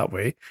 put it that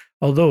way.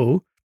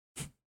 Although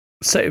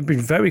City have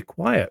been very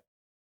quiet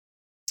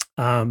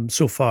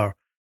so far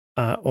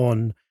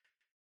on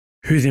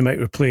who they might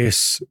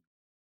replace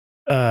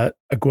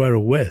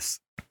Aguero with.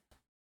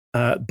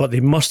 But they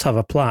must have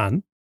a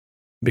plan,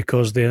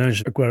 because they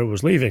announced Aguero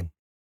was leaving.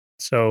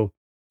 So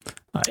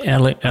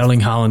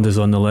Erling Haaland is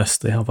on the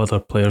list. They have other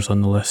players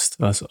on the list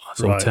as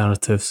right.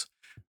 Alternatives.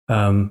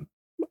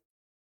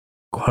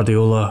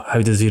 Guardiola,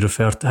 how did he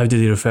refer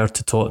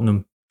to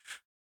Tottenham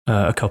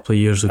a couple of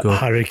years ago? The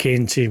Harry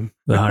Kane team.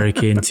 The Harry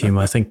Kane team.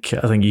 I think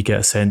you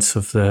get a sense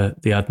of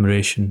the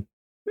admiration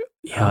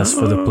he has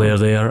for the player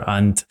there,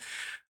 and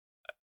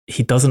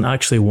he doesn't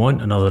actually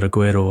want another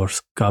Aguero or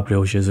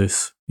Gabriel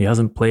Jesus. He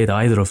hasn't played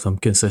either of them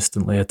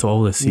consistently at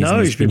all this season.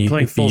 No, he's been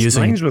playing false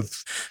nines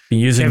with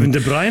Kevin De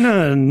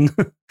Bruyne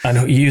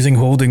and using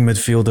holding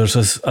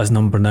midfielders as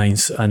number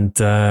 9s,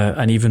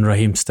 and even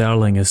Raheem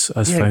Sterling has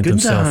found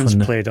himself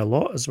played a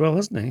lot as well,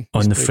 hasn't he?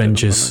 On the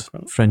fringes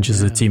of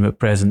the team at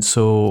present.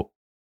 So,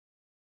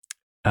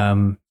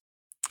 Erling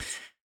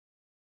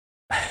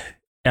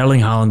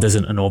Haaland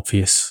isn't an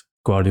obvious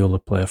Guardiola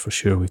player for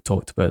sure. We've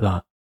talked about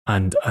that.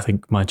 And I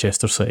think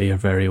Manchester City are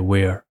very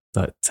aware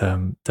that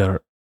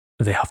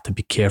they have to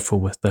be careful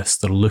with this.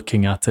 They're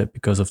looking at it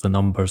because of the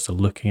numbers. They're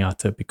looking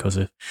at it because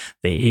of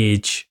the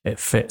age. It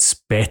fits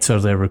better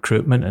their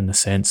recruitment in the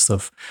sense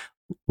of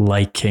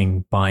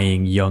liking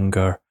buying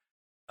younger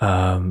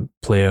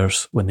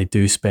players when they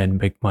do spend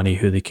big money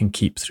who they can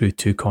keep through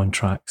 2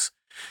 contracts.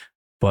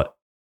 But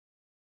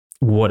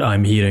what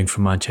I'm hearing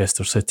from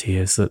Manchester City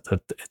is that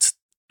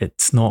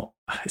it's not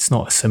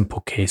a simple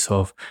case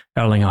of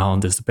Erling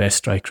Haaland is the best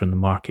striker in the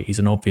market. He's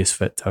an obvious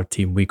fit to our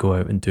team. We go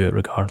out and do it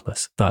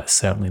regardless. That's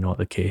certainly not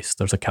the case.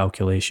 There's a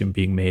calculation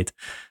being made.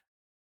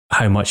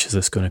 How much is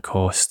this going to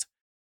cost?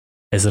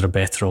 Is there a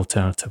better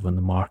alternative on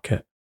the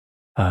market?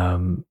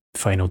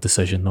 Final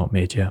decision not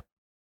made yet.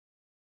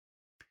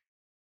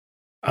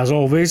 As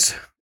always,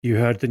 you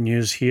heard the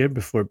news here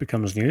before it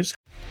becomes news.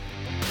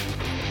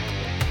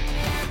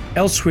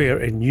 Elsewhere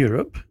in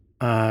Europe,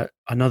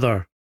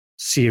 another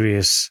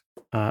serious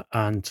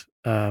and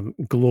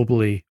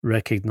globally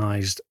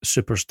recognised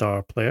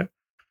superstar player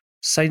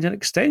signed an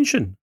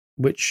extension,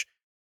 which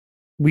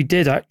we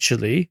did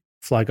actually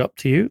flag up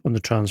to you on the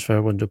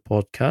Transfer Window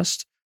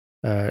podcast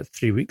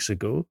 3 weeks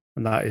ago,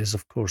 and that is,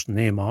 of course,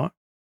 Neymar,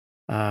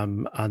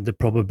 and the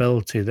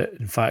probability that,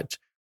 in fact,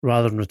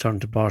 rather than return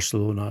to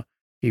Barcelona,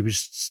 he would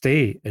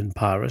stay in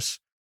Paris,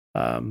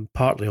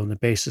 partly on the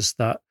basis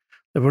that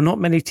there were not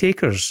many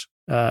takers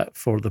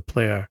for the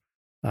player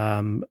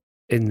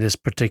in this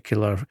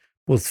particular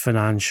both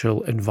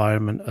financial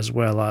environment as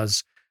well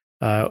as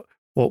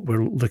what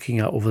we're looking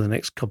at over the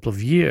next couple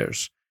of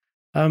years.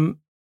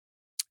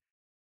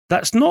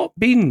 That's not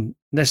been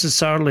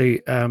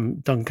necessarily,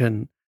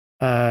 Duncan.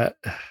 I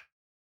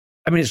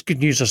mean, it's good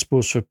news, I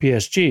suppose, for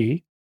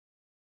PSG,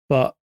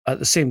 but at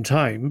the same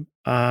time,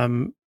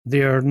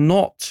 they are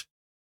not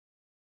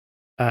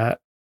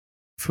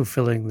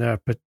fulfilling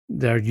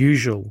their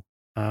usual,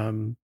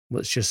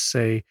 let's just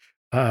say,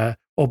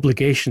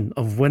 obligation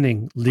of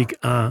winning Ligue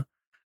 1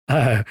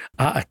 at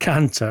a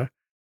canter.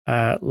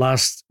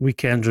 Last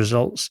weekend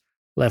results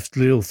left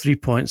Lille 3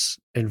 points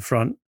in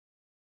front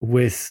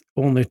with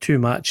only 2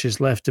 matches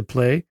left to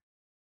play.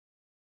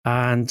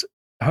 And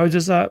how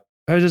does that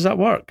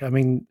work? I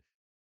mean,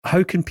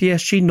 how can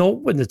PSG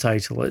not win the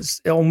title?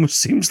 It almost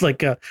seems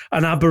like an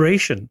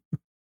aberration.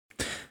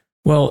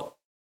 Well,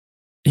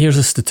 here's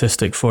a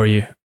statistic for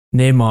you.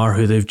 Neymar,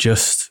 who they've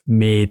just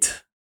made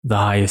the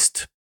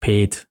highest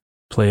paid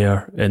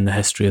player in the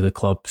history of the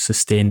club,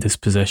 sustained his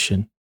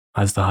position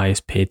as the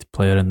highest paid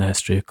player in the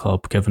history of the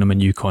club, giving him a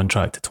new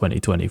contract to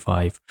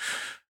 2025,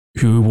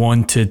 who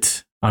wanted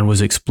and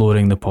was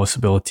exploring the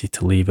possibility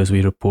to leave. As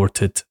we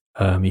reported,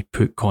 he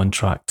put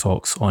contract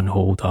talks on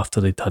hold after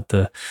they'd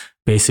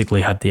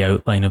basically had the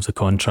outline of the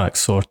contract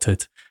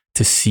sorted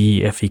to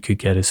see if he could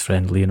get his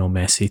friend Lionel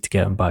Messi to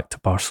get him back to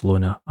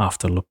Barcelona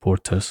after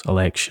Laporta's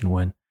election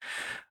win.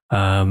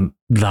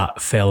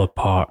 That fell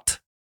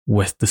apart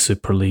with the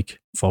Super League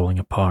falling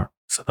apart.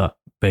 So that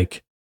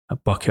big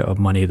bucket of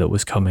money that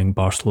was coming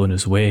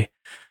Barcelona's way,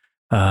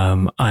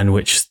 and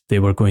which they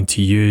were going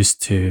to use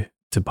to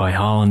buy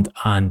Haaland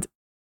and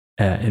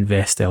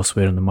invest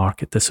elsewhere in the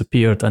market,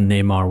 disappeared, and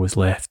Neymar was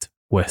left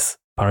with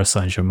Paris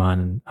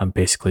Saint-Germain and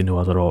basically no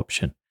other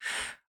option.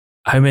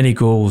 How many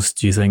goals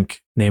do you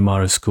think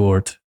Neymar has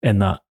scored in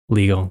that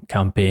Ligue 1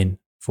 campaign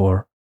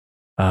for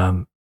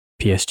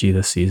PSG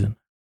this season?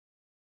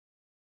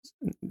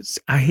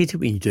 I hate it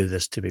when you do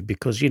this to me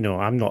because,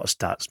 I'm not a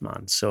stats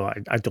man, so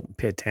I don't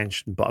pay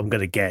attention, but I'm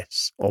going to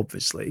guess,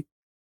 obviously.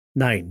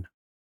 9.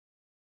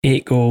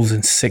 8 goals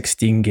in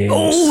 16 games.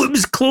 Oh, it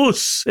was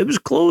close. It was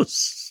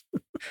close.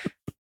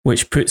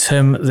 Which puts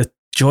him the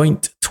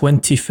joint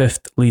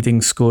 25th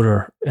leading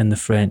scorer in the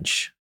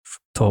French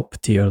top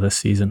tier this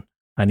season.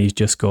 And he's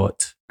just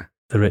got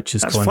the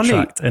richest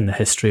contract in the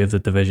history of the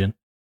division.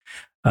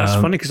 That's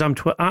funny because I'm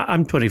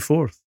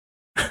 24th.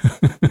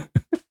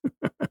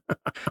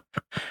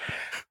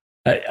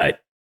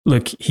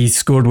 Look, he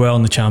scored well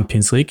in the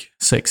Champions League,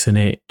 6 and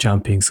 8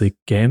 Champions League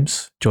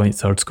games, joint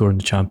third scorer in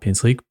the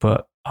Champions League.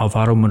 But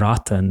Alvaro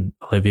Morata and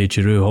Olivier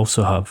Giroud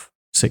also have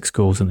 6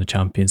 goals in the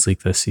Champions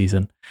League this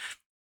season.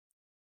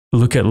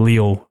 Look at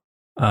Lille,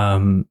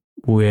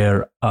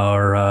 where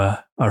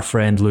our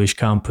friend Luis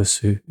Campos,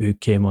 who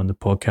came on the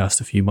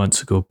podcast a few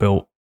months ago,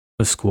 built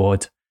a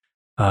squad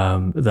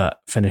that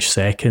finished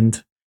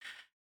second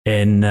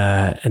in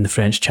the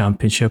French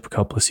Championship a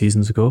couple of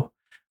seasons ago,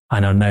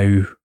 and are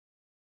now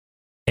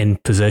in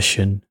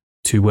position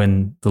to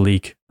win the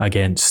league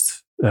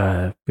against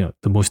the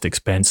most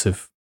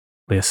expensively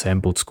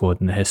assembled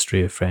squad in the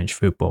history of French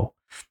football.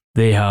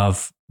 They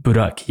have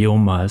Burak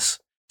Yilmaz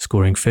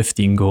scoring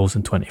 15 goals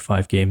in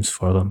 25 games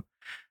for them,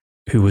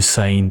 who was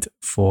signed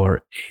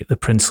for the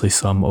princely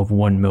sum of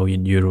 €1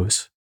 million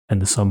in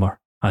the summer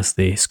as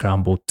they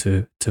scrambled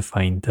to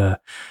find a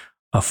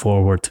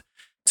forward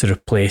to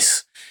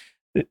replace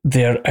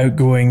their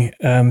outgoing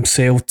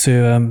sale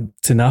to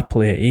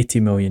Napoli at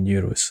 €80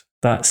 million.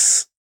 I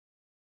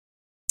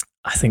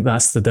think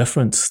that's the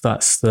difference.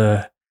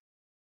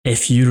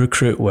 If you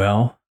recruit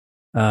well,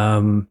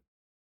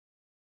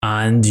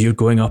 and you're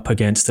going up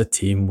against a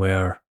team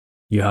where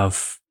you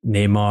have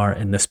Neymar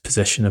in this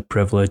position of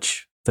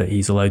privilege that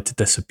he's allowed to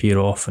disappear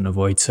off and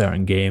avoid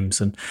certain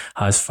games and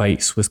has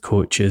fights with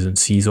coaches and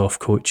sees off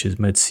coaches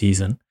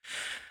mid-season.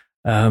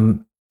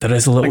 There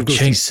is a little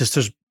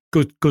chink.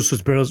 Goes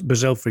to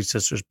Brazil for his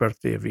sister's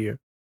birthday every year.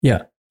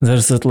 Yeah,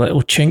 there's a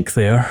little chink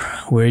there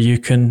where you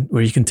can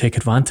take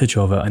advantage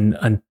of it,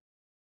 and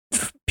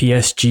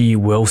PSG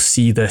will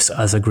see this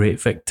as a great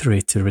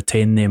victory to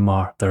retain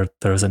Neymar.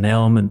 There's an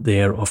element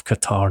there of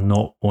Qatar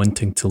not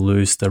wanting to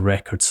lose their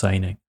record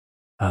signing,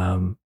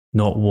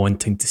 not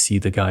wanting to see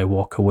the guy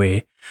walk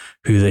away,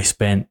 who they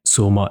spent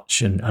so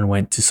much and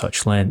went to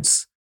such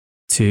lengths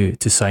to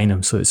sign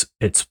him. So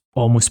it's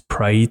almost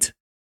pride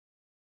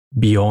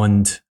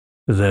beyond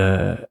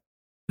the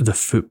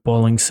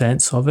footballing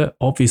sense of it.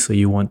 Obviously,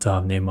 you want to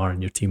have Neymar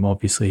in your team.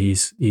 Obviously,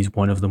 he's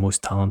one of the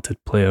most talented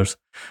players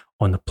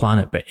on the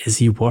planet. But is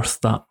he worth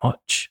that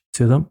much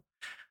to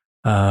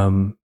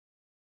them?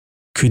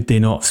 Could they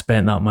not have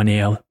spent that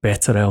money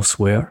better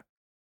elsewhere?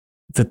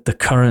 The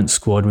current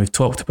squad, we've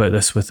talked about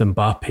this with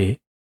Mbappe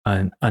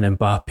and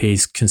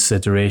Mbappe's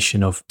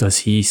consideration of, does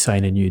he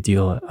sign a new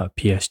deal at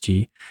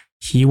PSG?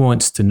 He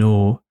wants to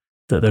know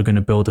that they're going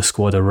to build a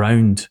squad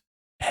around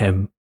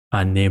him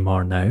and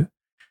Neymar now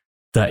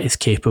that is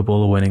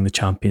capable of winning the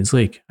Champions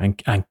League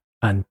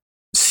and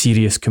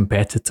serious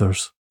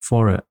competitors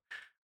for it.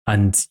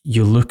 And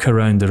you look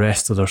around the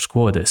rest of their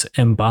squad, it's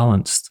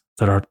imbalanced.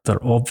 There are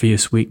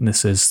obvious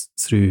weaknesses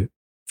through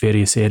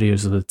various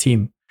areas of the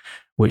team,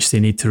 which they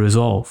need to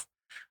resolve.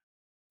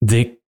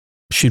 They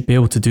should be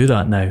able to do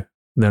that now.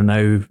 They're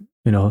now,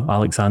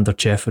 Alexander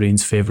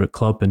Cheferin's favourite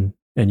club in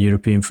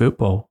European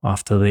football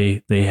after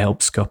they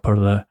helped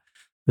scupper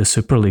the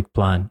Super League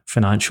plan.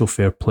 Financial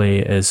fair play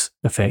is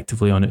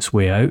effectively on its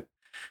way out.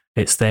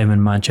 It's them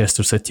and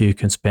Manchester City who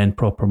can spend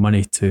proper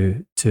money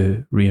to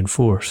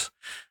reinforce.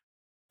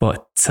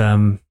 But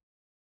there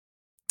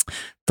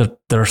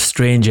are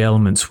strange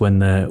elements when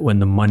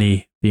the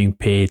money being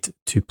paid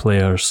to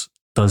players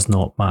does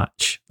not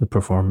match the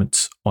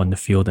performance on the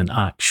field and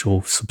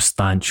actual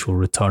substantial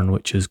return,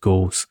 which is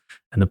goals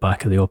in the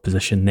back of the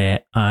opposition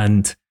net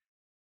and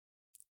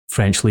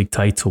French league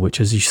title,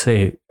 which, as you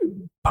say,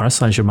 Paris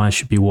Saint-Germain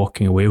should be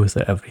walking away with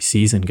it every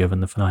season, given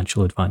the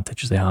financial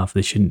advantage they have.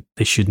 They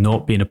should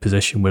not be in a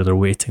position where they're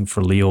waiting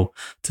for Lille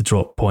to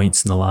drop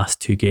points in the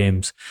last two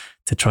games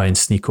to try and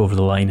sneak over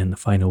the line in the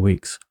final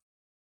weeks.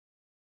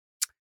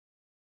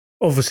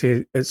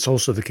 Obviously, it's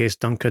also the case,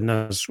 Duncan,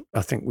 as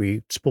I think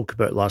we spoke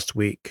about last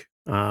week,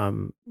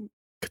 Qatar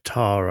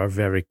are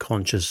very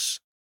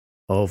conscious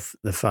of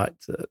the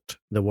fact that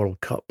the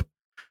World Cup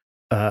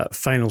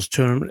finals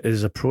tournament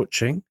is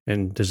approaching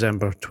in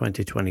December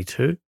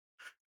 2022,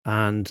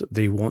 and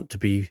they want to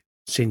be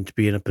seen to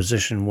be in a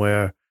position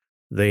where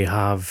they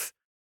have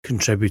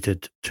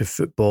contributed to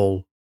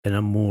football in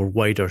a more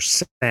wider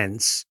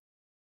sense.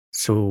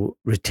 So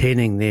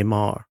retaining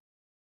Neymar,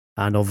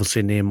 and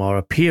obviously Neymar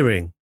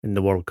appearing in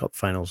the World Cup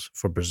finals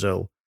for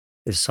Brazil,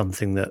 is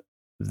something that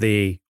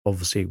they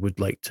obviously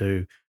would like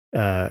to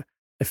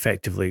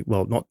effectively,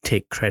 well, not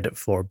take credit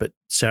for, but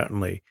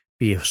certainly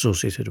be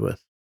associated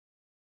with.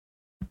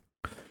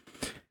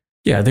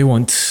 Yeah, they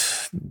want.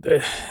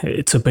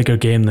 It's a bigger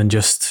game than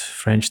just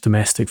French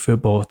domestic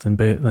football,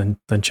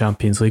 than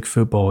Champions League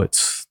football.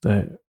 It's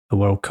the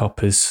World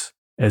Cup is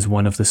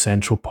one of the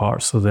central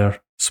parts of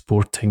their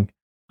sporting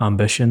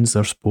ambitions,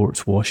 their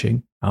sports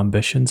washing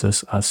ambitions,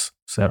 as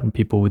certain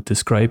people would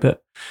describe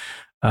it.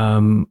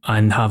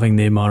 And having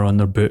Neymar on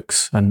their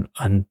books, and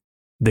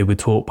they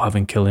would hope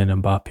having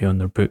Kylian Mbappe on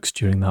their books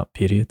during that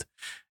period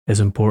is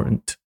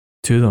important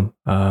to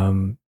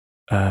them.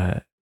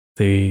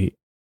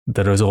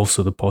 There is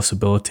also the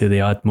possibility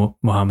they add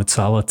Mohamed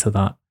Salah to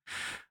that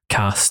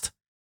cast.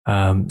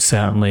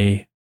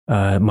 Certainly,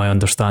 my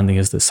understanding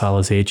is that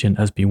Salah's agent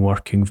has been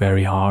working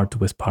very hard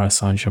with Paris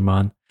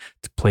Saint-Germain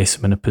to place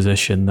him in a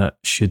position that,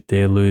 should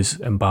they lose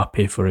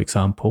Mbappe, for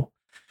example,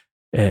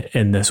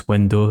 in this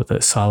window,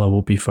 that Salah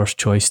will be first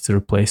choice to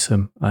replace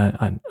him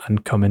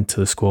and come into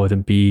the squad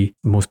and be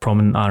the most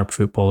prominent Arab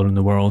footballer in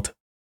the world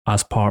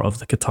as part of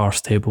the Qatar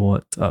stable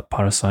at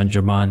Paris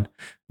Saint-Germain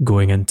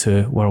going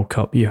into World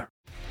Cup year.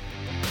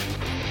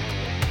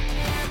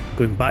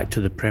 Going back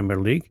to the Premier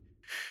League,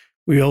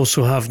 we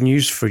also have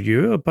news for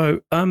you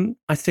about,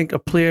 I think, a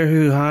player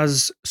who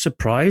has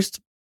surprised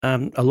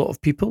a lot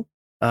of people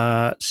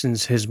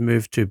since his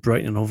move to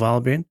Brighton Hove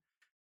Albion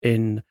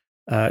in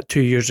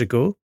 2 years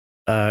ago.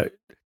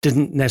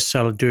 Didn't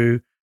necessarily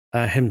do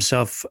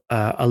himself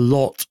a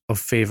lot of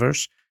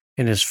favours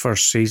in his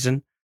first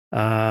season.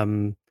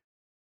 However,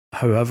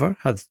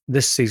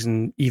 this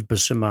season, Yves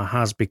Bissouma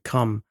has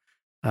become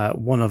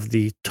one of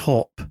the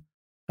top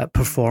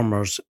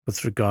performers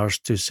with regards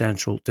to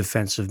central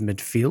defensive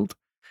midfield,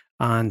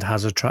 and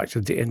has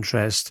attracted the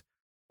interest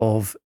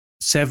of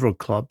several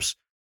clubs,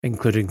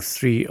 including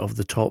 3 of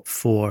the top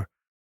 4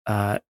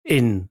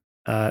 in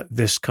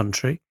this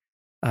country,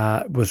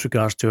 with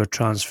regards to a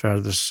transfer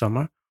this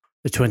summer.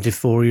 The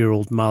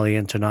 24-year-old Mali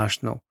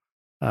international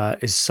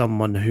is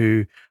someone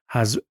who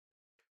has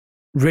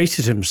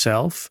rated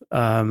himself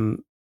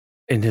in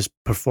his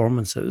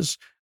performances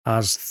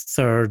as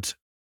 3rd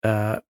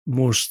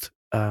most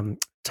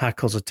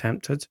tackles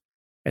attempted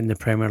in the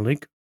Premier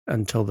League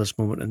until this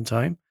moment in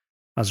time,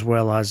 as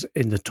well as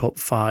in the top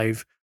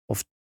 5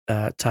 of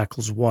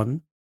tackles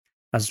won,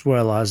 as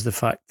well as the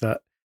fact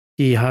that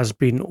he has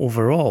been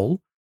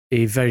overall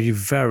a very,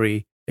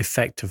 very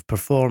effective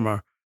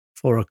performer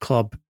for a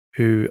club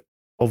who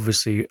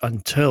obviously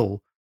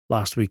until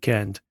last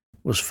weekend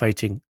was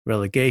fighting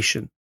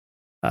relegation.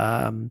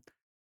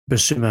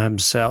 Bissouma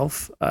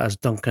himself, as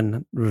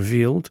Duncan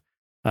revealed,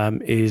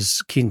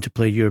 is keen to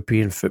play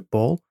European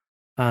football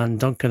And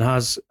Duncan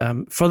has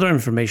further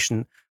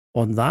information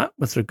on that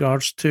with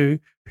regards to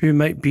who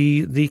might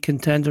be the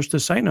contenders to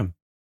sign him.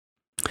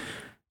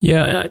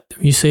 Yeah,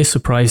 you say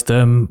surprised.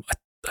 I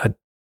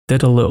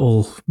did a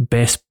little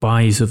best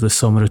buys of the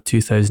summer of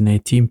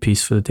 2018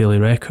 piece for the Daily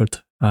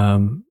Record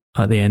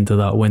at the end of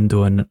that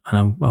window, and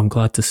I'm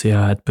glad to say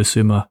I had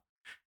Bissouma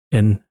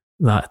in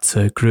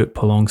that group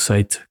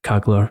alongside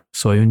Kagler,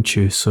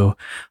 Soyuncu. So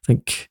I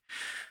think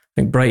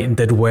Brighton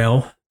did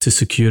well to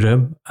secure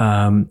him.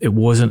 It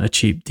wasn't a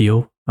cheap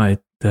deal.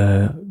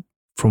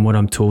 From what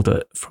I'm told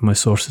from my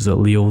sources at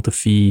Lille, the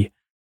fee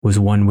was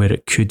one where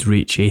it could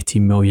reach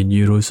 18 million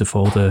euros if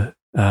all the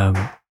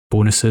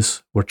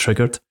bonuses were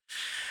triggered.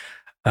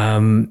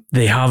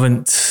 They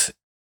haven't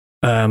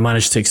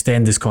managed to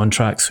extend his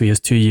contract, so he has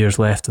 2 years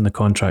left in the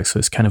contract. So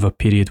it's kind of a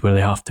period where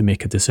they have to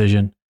make a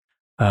decision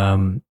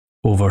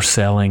over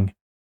selling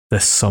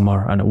this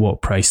summer and at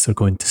what price they're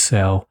going to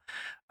sell.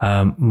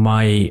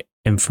 My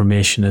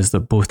information is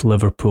that both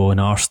Liverpool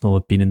and Arsenal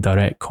have been in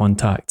direct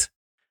contact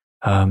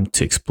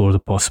to explore the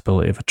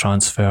possibility of a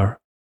transfer.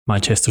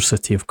 Manchester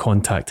City have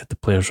contacted the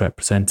players'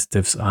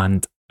 representatives,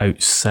 and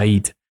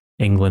outside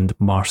England,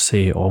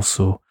 Marseille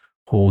also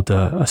hold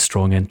a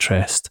strong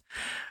interest.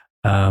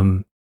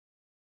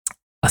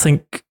 I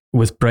think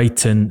with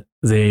Brighton,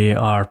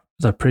 they're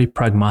pretty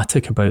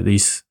pragmatic about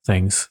these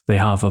things. They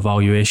have a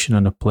valuation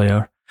on a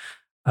player.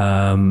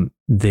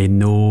 They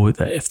know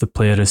that if the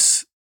player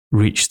has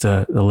reached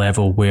the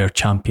level where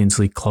Champions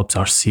League clubs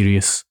are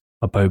serious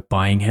about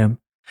buying him,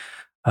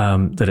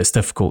 that it's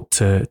difficult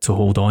to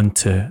hold on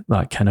to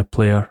that kind of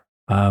player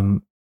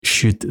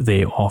should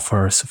they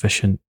offer a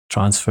sufficient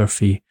transfer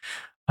fee.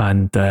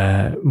 And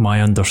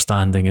my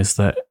understanding is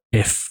that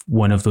if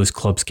one of those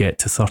clubs get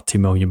to £30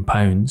 million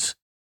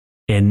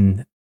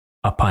in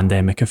a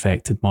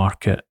pandemic-affected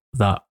market,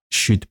 that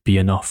should be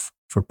enough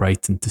for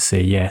Brighton to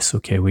say, yes,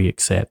 okay, we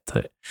accept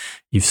that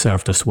you've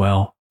served us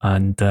well,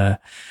 and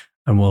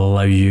we'll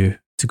allow you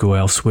to go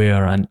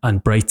elsewhere.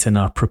 And Brighton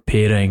are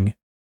preparing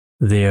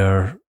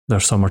their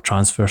summer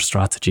transfer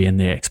strategy in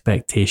the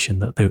expectation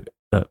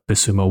that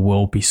Bissouma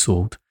will be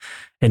sold.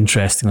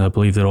 Interestingly, I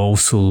believe they're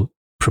also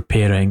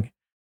preparing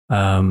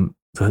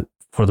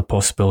for the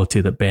possibility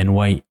that Ben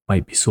White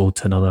might be sold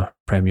to another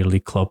Premier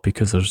League club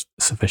because there's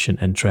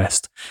sufficient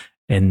interest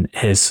in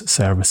his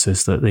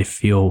services that they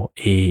feel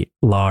a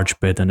large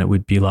bid, and it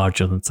would be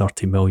larger than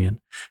 30 million,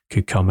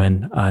 could come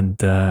in, and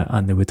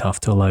they would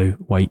have to allow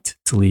White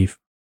to leave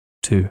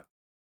too.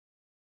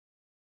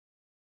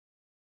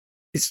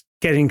 It's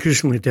getting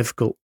increasingly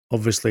difficult,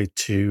 obviously,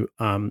 to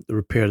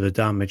repair the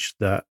damage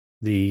that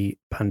the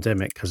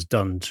pandemic has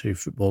done to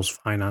football's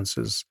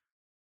finances,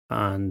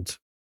 and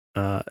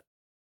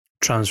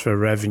transfer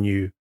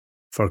revenue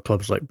for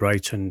clubs like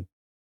Brighton,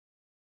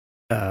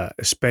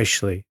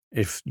 especially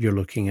if you're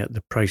looking at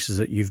the prices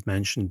that you've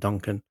mentioned,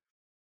 Duncan,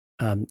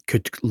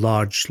 could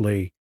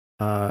largely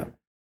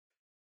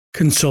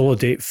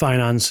consolidate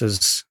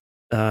finances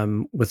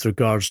with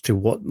regards to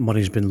what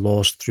money's been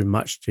lost through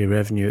matchday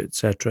revenue,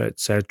 etc.,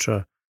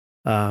 etc.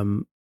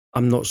 I'm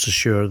not so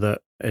sure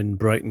that in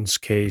Brighton's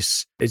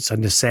case it's a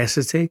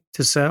necessity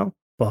to sell,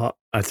 but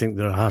I think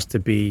there has to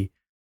be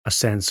a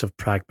sense of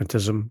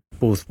pragmatism,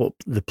 both what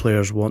the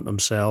players want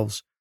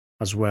themselves,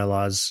 as well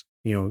as,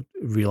 you know,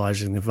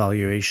 realizing the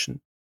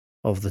valuation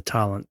of the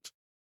talent.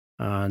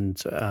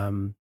 And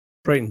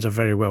Brighton's a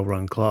very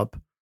well-run club.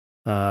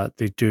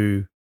 They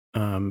do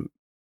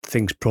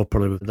things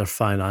properly with their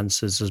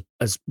finances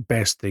as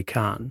best they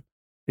can.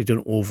 They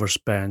don't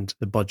overspend.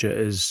 The budget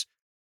is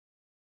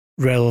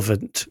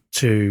relevant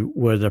to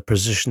where their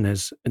position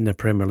is in the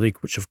Premier League,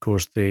 which of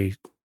course they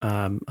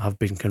have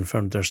been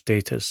confirmed their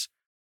status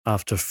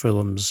after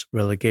Fulham's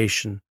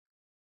relegation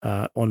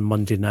on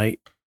Monday night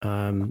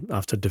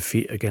after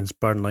defeat against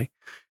Burnley.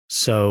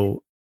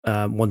 So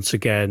once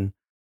again,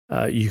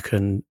 you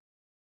can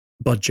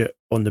budget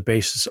on the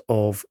basis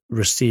of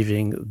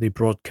receiving the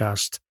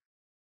broadcast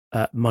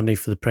money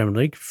for the Premier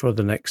League for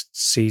the next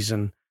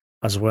season,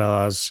 as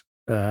well as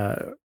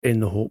in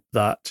the hope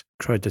that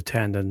crowd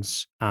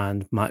attendance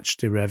and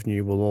matchday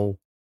revenue will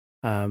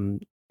all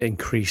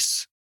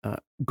increase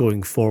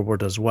going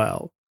forward as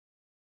well.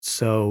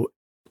 So,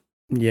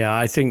 yeah,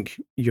 I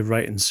think you're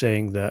right in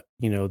saying that,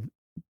 you know,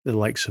 the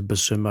likes of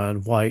Bissouma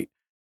and White,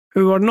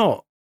 who are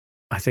not,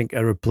 I think,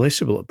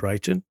 irreplaceable at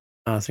Brighton.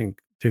 I think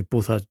they've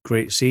both had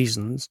great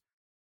seasons,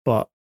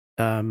 but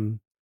I've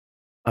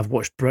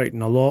watched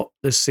Brighton a lot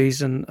this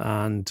season,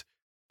 and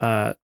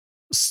at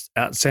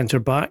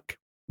centre-back,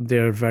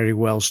 they're very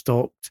well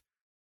stocked.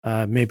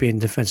 Maybe in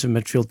defensive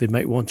midfield, they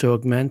might want to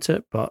augment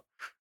it, but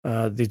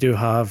they do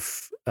have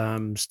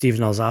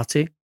Steven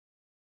Alzate,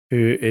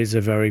 who is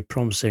a very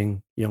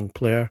promising young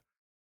player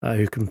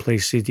who can play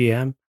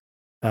CDM,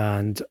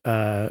 and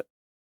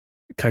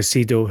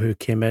Caicedo, who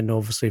came in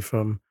obviously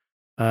from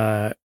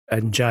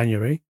in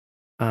January,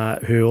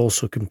 who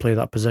also can play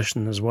that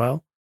position as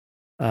well.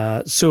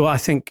 So I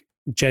think,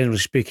 generally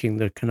speaking,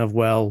 they're kind of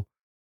well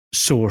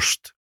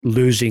sourced,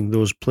 losing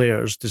those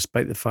players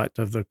despite the fact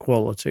of their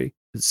quality.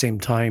 At the same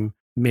time,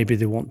 maybe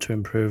they want to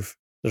improve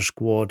their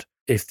squad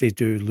if they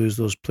do lose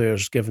those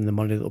players, given the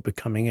money that will be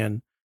coming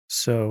in.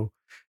 So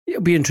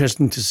it'll be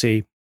interesting to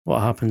see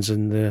what happens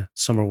in the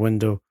summer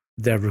window,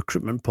 their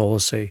recruitment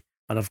policy.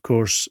 And of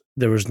course,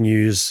 there was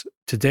news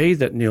today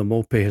that Neil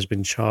Maupay has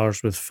been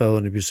charged with foul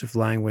and abusive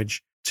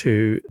language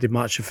to the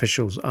match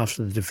officials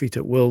after the defeat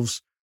at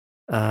Wolves,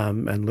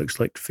 and looks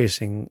like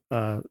facing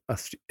at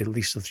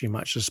least a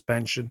 3-match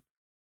suspension,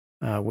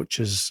 which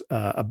is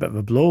a bit of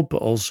a blow.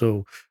 But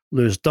also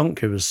Lewis Dunk,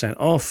 who was sent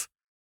off,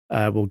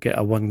 will get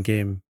a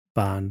 1-game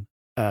ban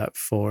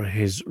for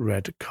his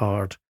red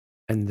card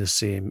in the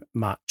same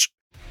match.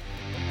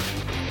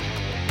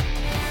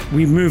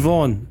 We move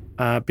on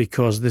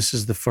because this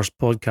is the first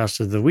podcast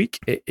of the week.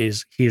 It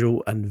is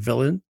hero and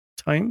villain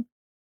time,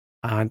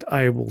 and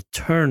I will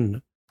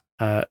turn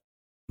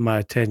my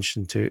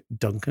attention to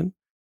Duncan,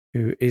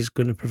 who is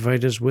going to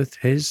provide us with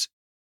his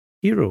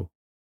hero.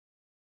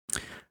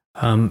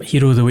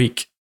 Hero of the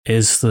week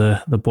is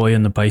the boy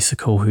on the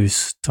bicycle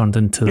who's turned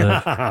into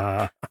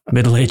the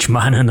middle-aged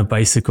man on the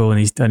bicycle, and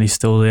he's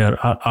still there.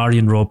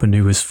 Arjen Robben,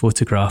 who was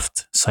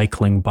photographed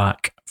cycling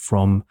back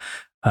from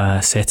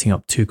setting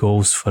up 2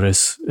 goals for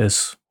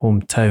his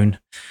hometown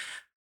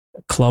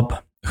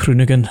club,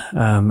 Groningen,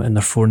 in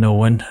their 4-0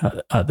 win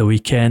at the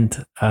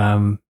weekend.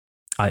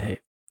 I've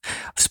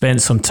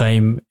spent some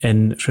time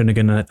in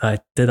Groningen. I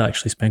did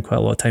actually spend quite a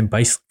lot of time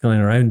bicycling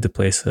around the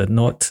place,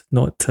 not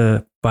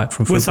back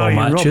from football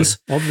matches.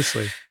 Robben,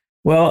 obviously.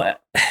 Well,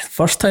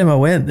 first time I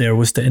went there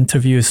was to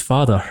interview his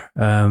father,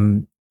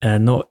 and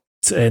not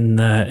in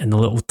the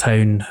little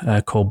town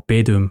called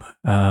Bedum,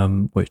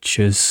 which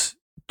is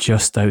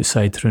just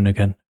outside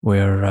Groningen,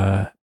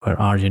 where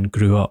Arjen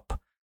grew up.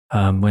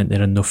 Went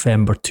there in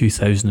November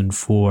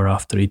 2004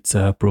 after he'd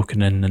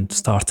broken in and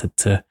started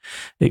to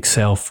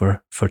excel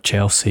for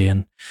Chelsea,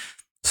 and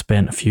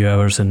spent a few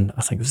hours in,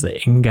 I think it was the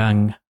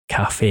Ingang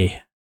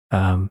Cafe,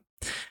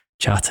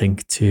 chatting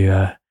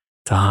to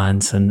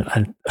Hans, and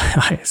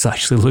I was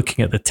actually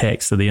looking at the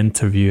text of the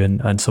interview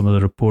and some of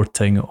the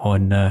reporting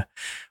on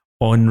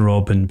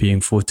Robben being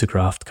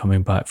photographed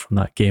coming back from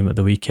that game at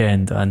the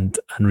weekend, and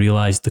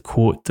realised the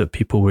quote that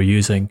people were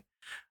using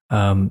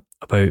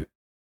about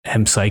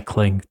him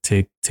cycling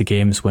to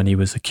games when he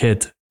was a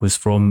kid was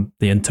from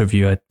the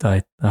interview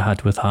I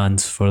had with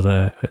Hans for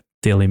the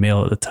Daily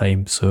Mail at the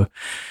time. So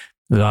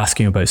they were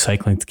asking about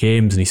cycling to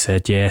games, and he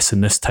said, yes,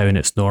 in this town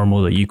it's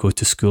normal that you go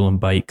to school on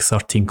bike,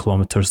 13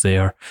 kilometres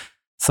there,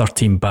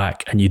 13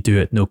 back, and you do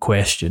it, no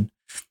question.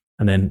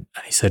 And then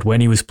he said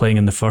when he was playing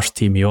in the first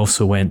team, he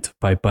also went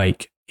by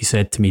bike. He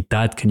said to me,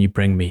 Dad, can you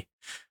bring me?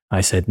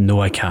 I said,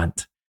 no, I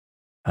can't.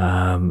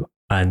 And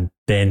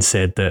then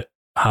said that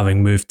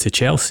having moved to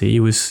Chelsea, he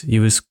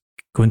was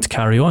going to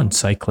carry on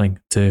cycling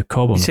to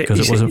Cobham because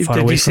it wasn't far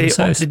away from his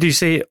house. Did you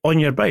say on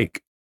your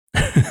bike?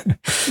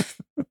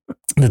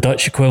 The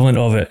Dutch equivalent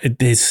of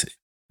it is,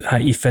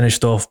 he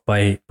finished off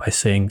by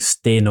saying,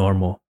 stay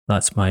normal.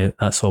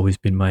 That's always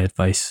been my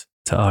advice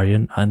to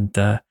Arjen, and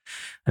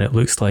it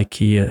looks like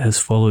he has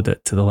followed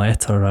it to the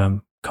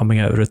letter, coming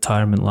out of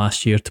retirement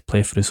last year to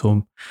play for his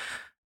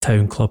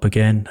hometown club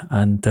again,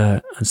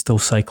 and still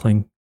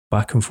cycling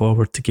back and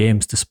forward to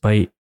games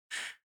despite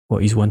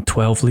what he's won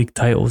 12 league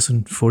titles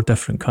in 4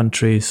 different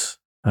countries,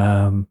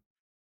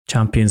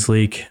 Champions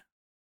League,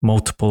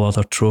 multiple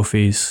other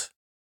trophies,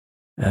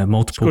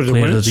 multiple Player of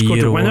the Year awards.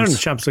 Scored a winner in awards. the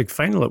Champions League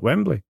final at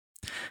Wembley.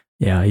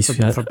 Yeah, for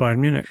Bayern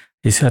Munich.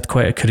 He's had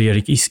quite a career.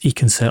 He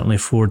can certainly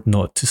afford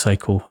not to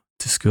cycle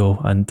to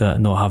school and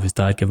not have his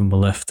dad give him a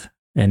lift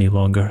any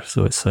longer.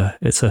 So it's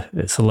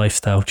a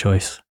lifestyle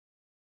choice.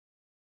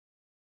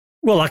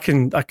 Well, I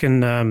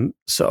can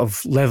sort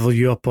of level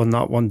you up on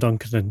that one,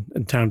 Duncan,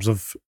 in terms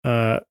of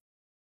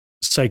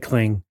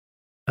cycling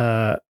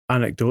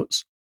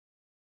anecdotes,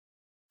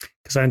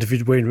 because I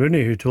interviewed Wayne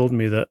Rooney, who told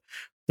me that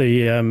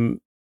the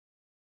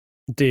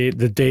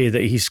day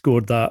that he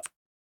scored that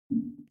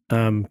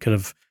kind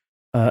of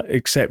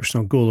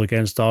exceptional goal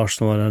against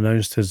Arsenal and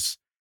announced his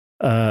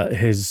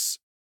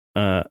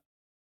I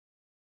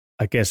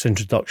guess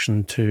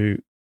introduction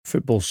to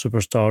football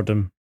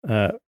superstardom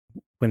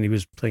when he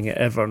was playing at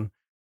Everton,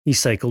 he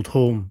cycled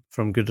home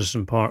from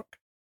Goodison Park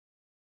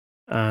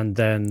and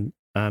then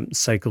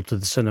cycled to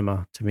the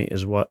cinema to meet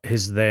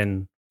his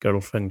then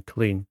girlfriend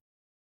Colleen,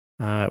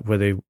 where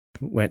they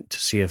went to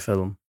see a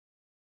film.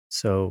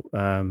 So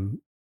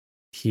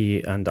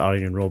he and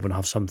Arjen Robben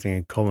have something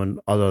in common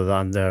other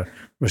than their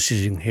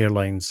receding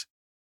hairlines.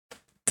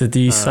 Did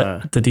he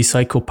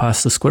cycle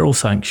past the squirrel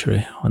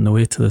sanctuary on the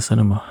way to the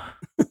cinema?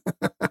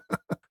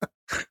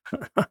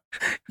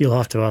 You'll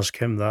have to ask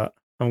him that.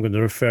 I'm going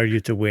to refer you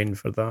to Wayne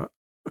for that.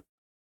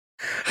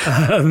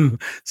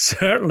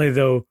 Certainly,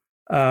 though,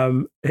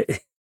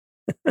 it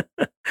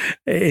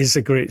is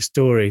a great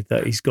story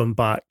that he's gone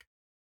back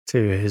to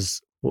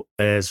his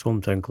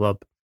hometown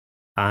club,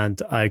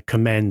 and I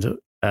commend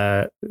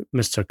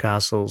Mr.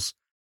 Castles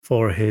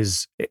for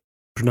his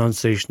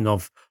pronunciation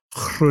of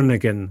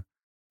Groningen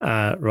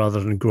rather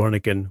than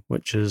Groningen,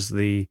 which is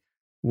the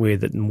way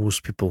that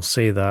most people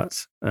say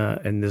that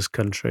in this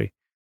country.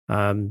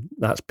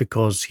 That's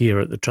because here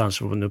at the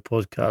Transfer Window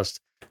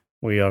podcast,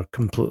 we are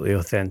completely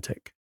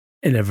authentic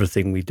in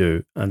everything we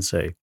do and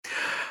say.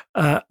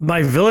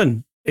 My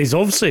villain is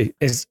obviously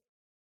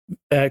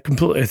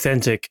completely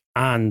authentic,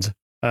 and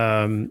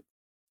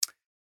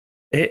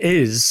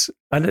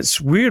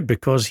it's weird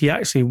because he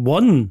actually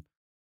won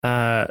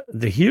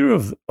the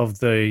hero of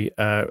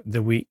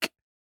the week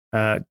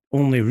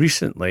only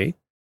recently,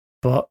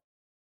 but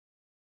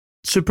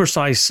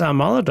supersized Sam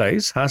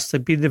Allardyce has to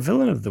be the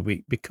villain of the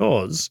week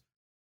because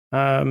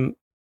this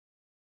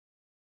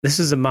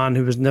is a man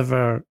who has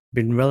never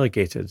been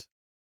relegated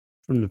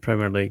from the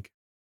Premier League,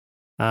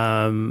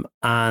 and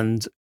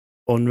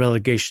on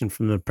relegation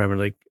from the Premier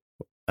League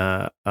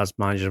as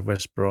manager of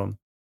West Brom.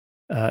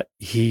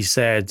 He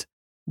said,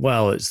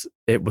 well,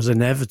 it was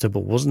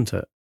inevitable, wasn't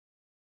it?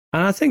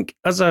 And I think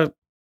as a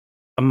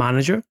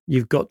manager,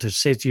 you've got to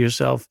say to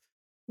yourself,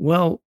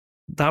 well,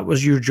 that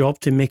was your job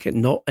to make it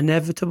not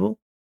inevitable.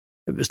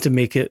 It was to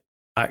make it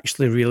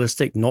actually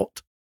realistic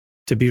not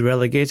to be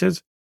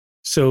relegated.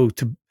 So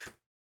to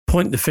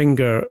point the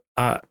finger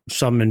at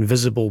some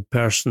invisible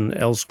person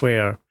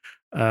elsewhere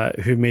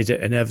who made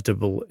it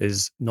inevitable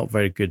is not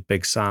very good,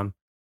 Big Sam.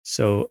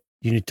 So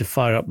you need to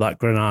fire up that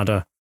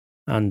Granada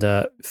and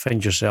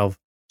find yourself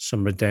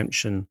some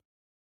redemption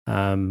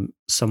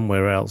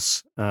somewhere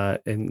else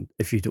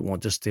if you don't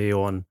want to stay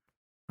on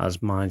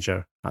as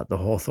manager at the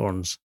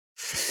Hawthorns.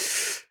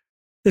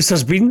 This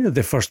has been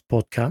the first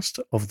podcast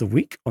of the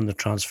week on the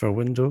Transfer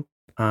Window.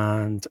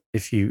 And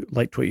if you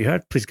liked what you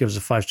heard, please give us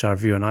a 5-star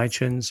review on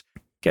iTunes.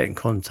 Get in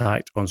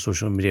contact on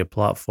social media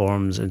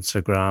platforms,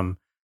 Instagram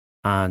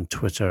and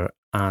Twitter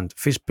and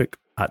Facebook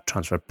at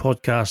Transfer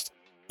Podcast.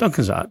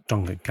 Duncan's at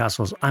Duncan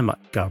Castles. I'm at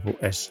Garbo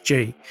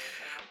SJ.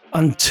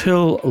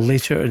 Until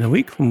later in the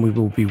week when we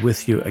will be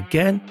with you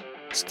again,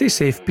 stay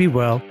safe, be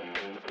well,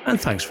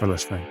 and thanks for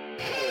listening.